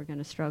this. We're going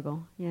to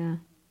struggle. Yeah.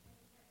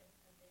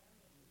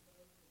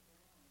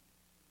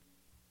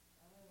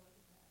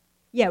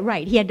 Yeah,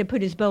 right. He had to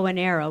put his bow and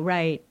arrow,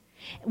 right.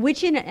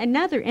 Which in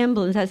another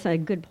emblems, that's a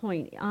good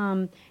point.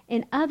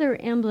 In other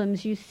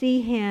emblems, you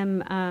see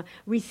him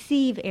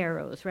receive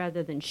arrows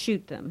rather than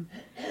shoot them.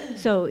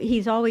 So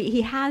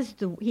he has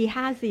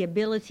the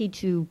ability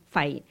to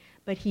fight,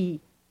 but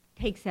he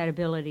takes that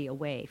ability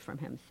away from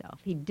himself.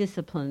 He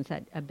disciplines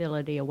that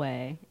ability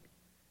away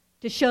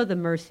to show the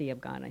mercy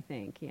of God, I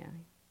think, yeah.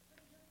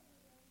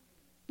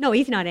 No,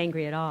 he's not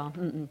angry at all.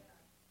 Mm-mm.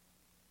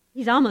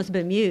 He's almost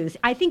bemused.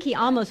 I think he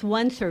almost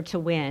wants her to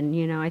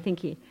win, I think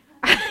he,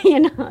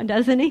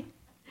 doesn't he?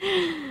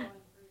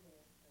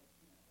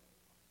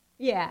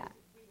 Yeah.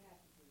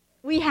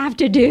 We have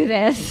to do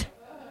this.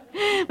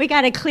 We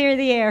got to clear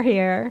the air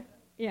here.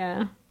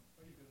 Yeah.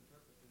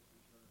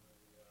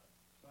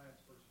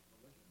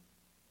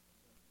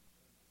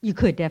 You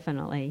could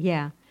definitely,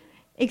 yeah.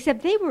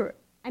 Except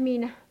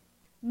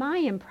my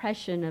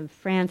impression of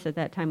France at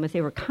that time was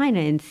they were kind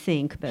of in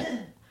sync, but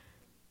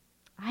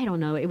I don't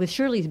know. It was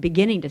surely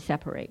beginning to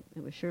separate.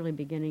 Yeah. One interesting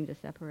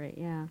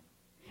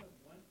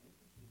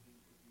thing,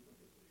 if you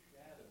look at the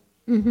shadows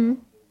Mm-hmm. of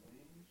the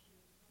wings,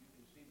 you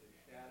can see the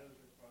shadows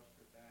across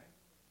her back.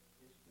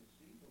 It's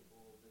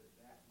conceivable that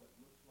what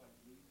looks like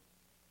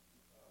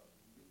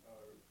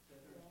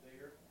feathers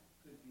there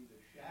could be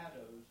the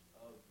shadows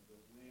of the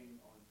wing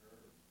on her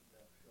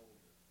left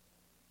shoulder.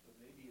 So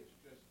maybe it's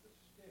just the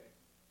stick,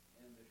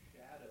 and the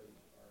shadows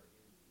are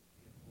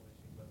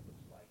influencing what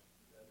looks like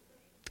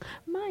feathers.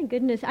 My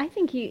goodness, I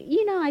think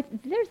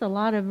there's a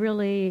lot of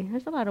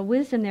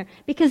wisdom there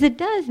because it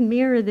does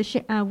mirror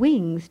the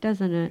wings,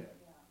 doesn't it?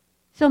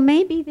 So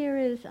maybe there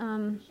is.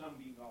 Some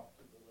being off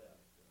to the left.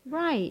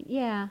 Right,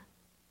 yeah.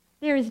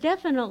 There is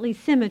definitely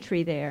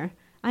symmetry there.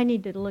 I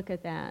need to look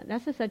at that.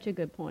 That's such a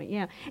good point,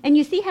 yeah. And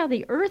you see how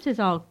the earth is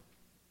all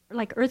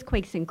like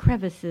earthquakes and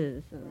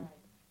crevices. And,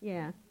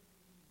 yeah.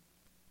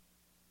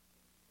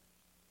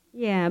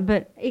 Yeah,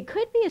 but it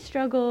could be a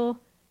struggle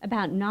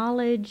about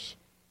knowledge,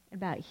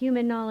 about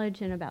human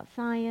knowledge and about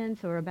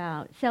science or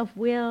about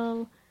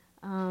self-will.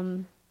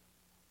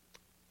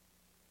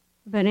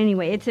 But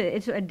anyway, it's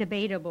a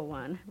debatable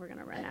one. We're going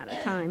to run out of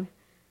time.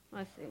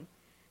 Let's see.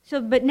 So,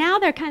 but now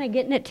they're kind of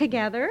getting it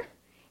together,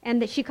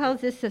 and that she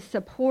calls this the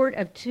support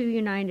of two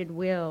united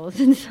wills.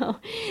 And so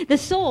the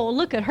soul,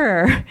 look at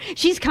her.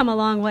 She's come a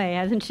long way,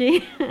 hasn't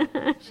she?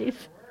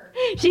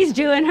 She's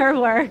doing her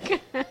work.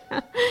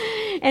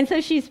 And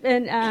so she's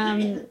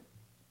been,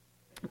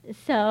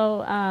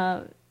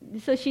 so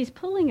she's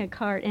pulling a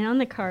cart, and on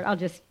the cart,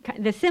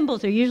 the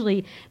symbols are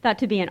usually thought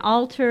to be an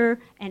altar,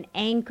 an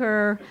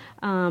anchor,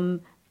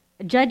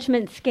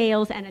 judgment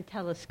scales, and a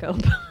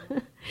telescope.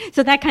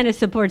 So that kind of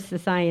supports the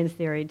science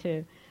theory,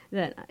 too.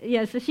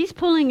 So she's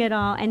pulling it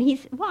all, and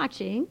he's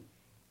watching.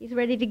 He's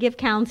ready to give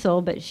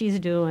counsel, but she's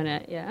doing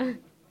it, yeah.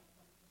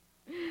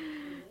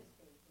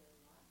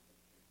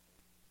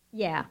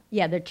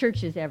 Yeah, the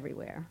church is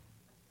everywhere.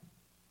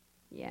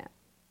 Yeah.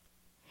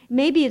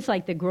 Maybe it's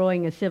like the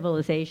growing of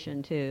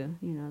civilization, too.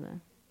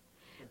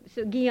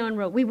 So Guion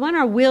wrote, "We want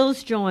our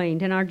wills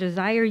joined and our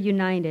desire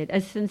united.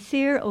 A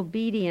sincere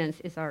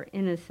obedience is our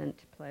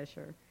innocent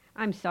pleasure.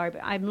 I'm sorry,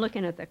 but I'm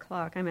looking at the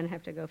clock. I'm going to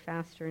have to go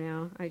faster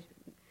now.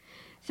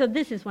 So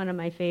this is one of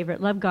my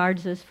favorite. Love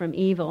guards us from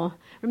evil.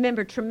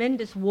 Remember,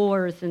 tremendous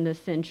wars in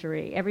this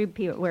century,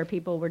 where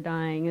people were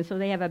dying. And so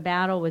they have a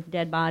battle with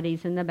dead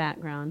bodies in the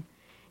background.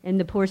 And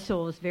the poor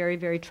soul is very,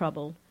 very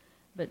troubled.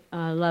 But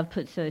love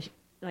puts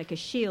like a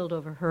shield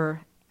over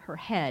her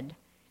head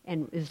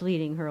and is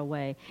leading her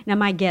away. Now,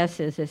 my guess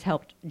is this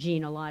helped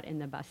Jean a lot in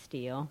the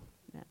Bastille.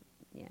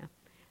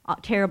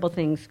 Terrible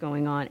things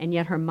going on, and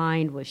yet her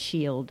mind was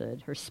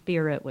shielded. Her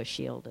spirit was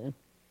shielded.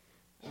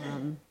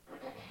 Let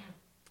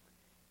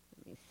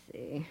me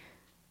see.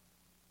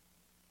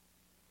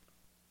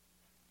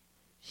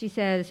 She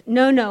says,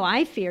 No,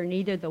 I fear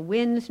neither the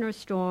winds nor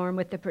storm.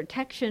 With the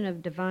protection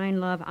of divine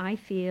love, I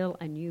feel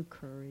a new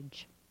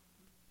courage.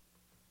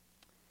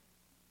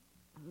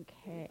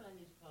 Okay. I find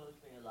these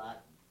poetry a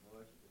lot. Are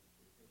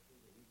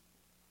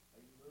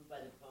you moved by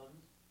the poems?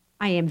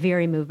 I am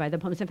very moved by the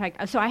poems. In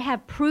fact, so I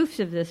have proofs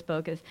of this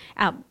book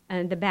out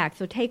in the back.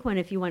 So take one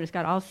if you want. It's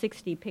got all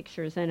 60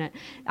 pictures in it.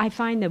 I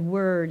find the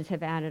words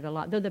have added a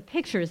lot, though the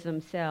pictures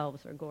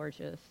themselves are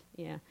gorgeous.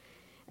 Yeah.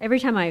 Every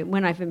time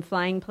when I've been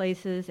flying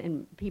places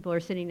and people are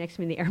sitting next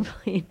to me in the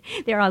airplane,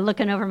 they're all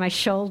looking over my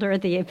shoulder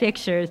at the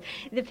pictures.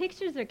 The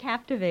pictures are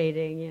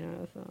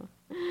captivating, So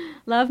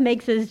love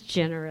makes us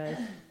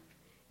generous.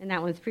 And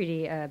that one's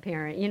pretty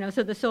apparent.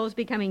 So the soul's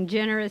becoming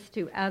generous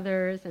to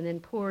others and then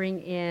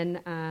pouring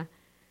in.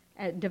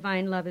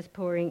 Divine love is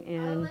pouring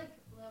in. I like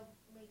love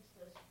makes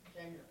us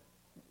generous.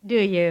 Do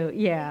you?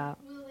 Yeah. It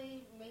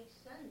really makes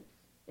sense.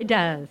 It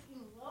does. If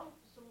you love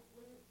someone,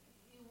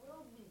 you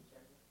will be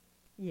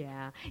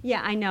generous.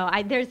 Yeah, I know.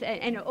 And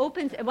it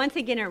opens, once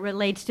again, it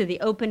relates to the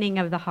opening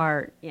of the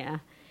heart. Yeah.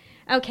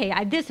 Okay,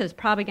 this is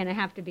probably going to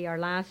have to be our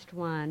last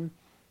one.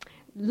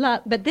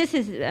 Love, but this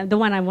is the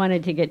one I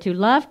wanted to get to.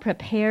 Love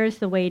prepares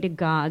the way to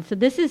God. So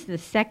this is the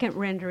second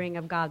rendering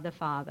of God the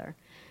Father.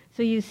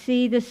 So you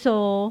see the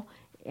soul,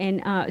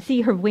 and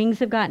see her wings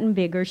have gotten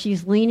bigger.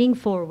 She's leaning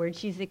forward.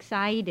 She's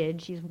excited.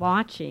 She's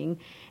watching.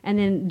 And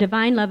then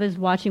divine love is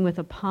watching with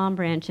a palm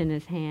branch in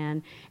his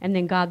hand. And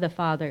then God the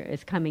Father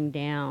is coming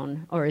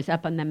down or is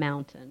up on the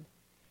mountain.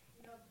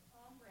 You know, the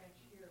palm branch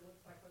here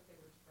looks like what they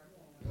were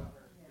expressing in the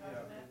cover.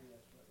 Doesn't it?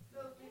 So,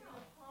 the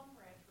palm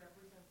branch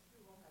represents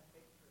who will have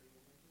victory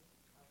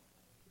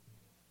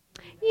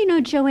in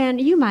this. Joanne,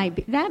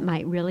 that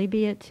might really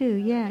be it too.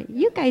 Yeah,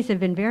 you guys have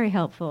been very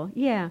helpful.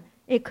 Yeah,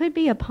 it could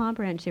be a palm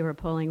branch they were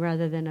pulling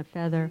rather than a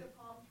feather.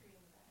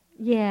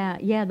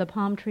 Yeah, the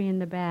palm tree in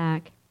the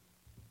back.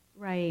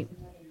 Right.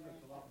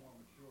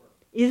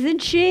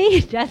 Isn't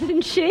she?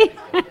 Doesn't she?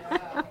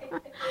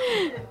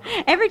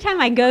 Every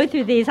time I go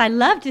through these, I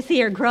love to see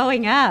her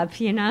growing up.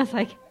 It's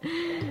like,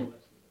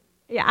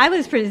 yeah,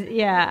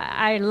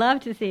 I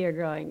love to see her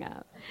growing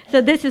up.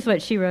 So this is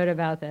what she wrote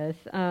about this.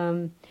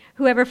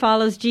 Whoever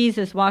follows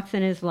Jesus walks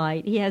in his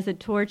light. He has a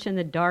torch in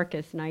the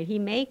darkest night. He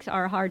makes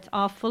our hearts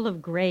all full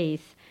of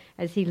grace.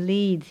 As he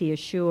leads, he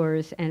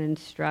assures and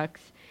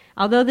instructs.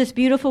 Although this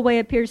beautiful way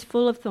appears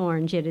full of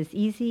thorns, yet is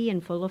easy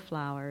and full of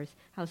flowers.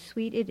 How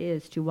sweet it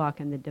is to walk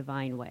in the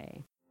divine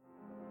way.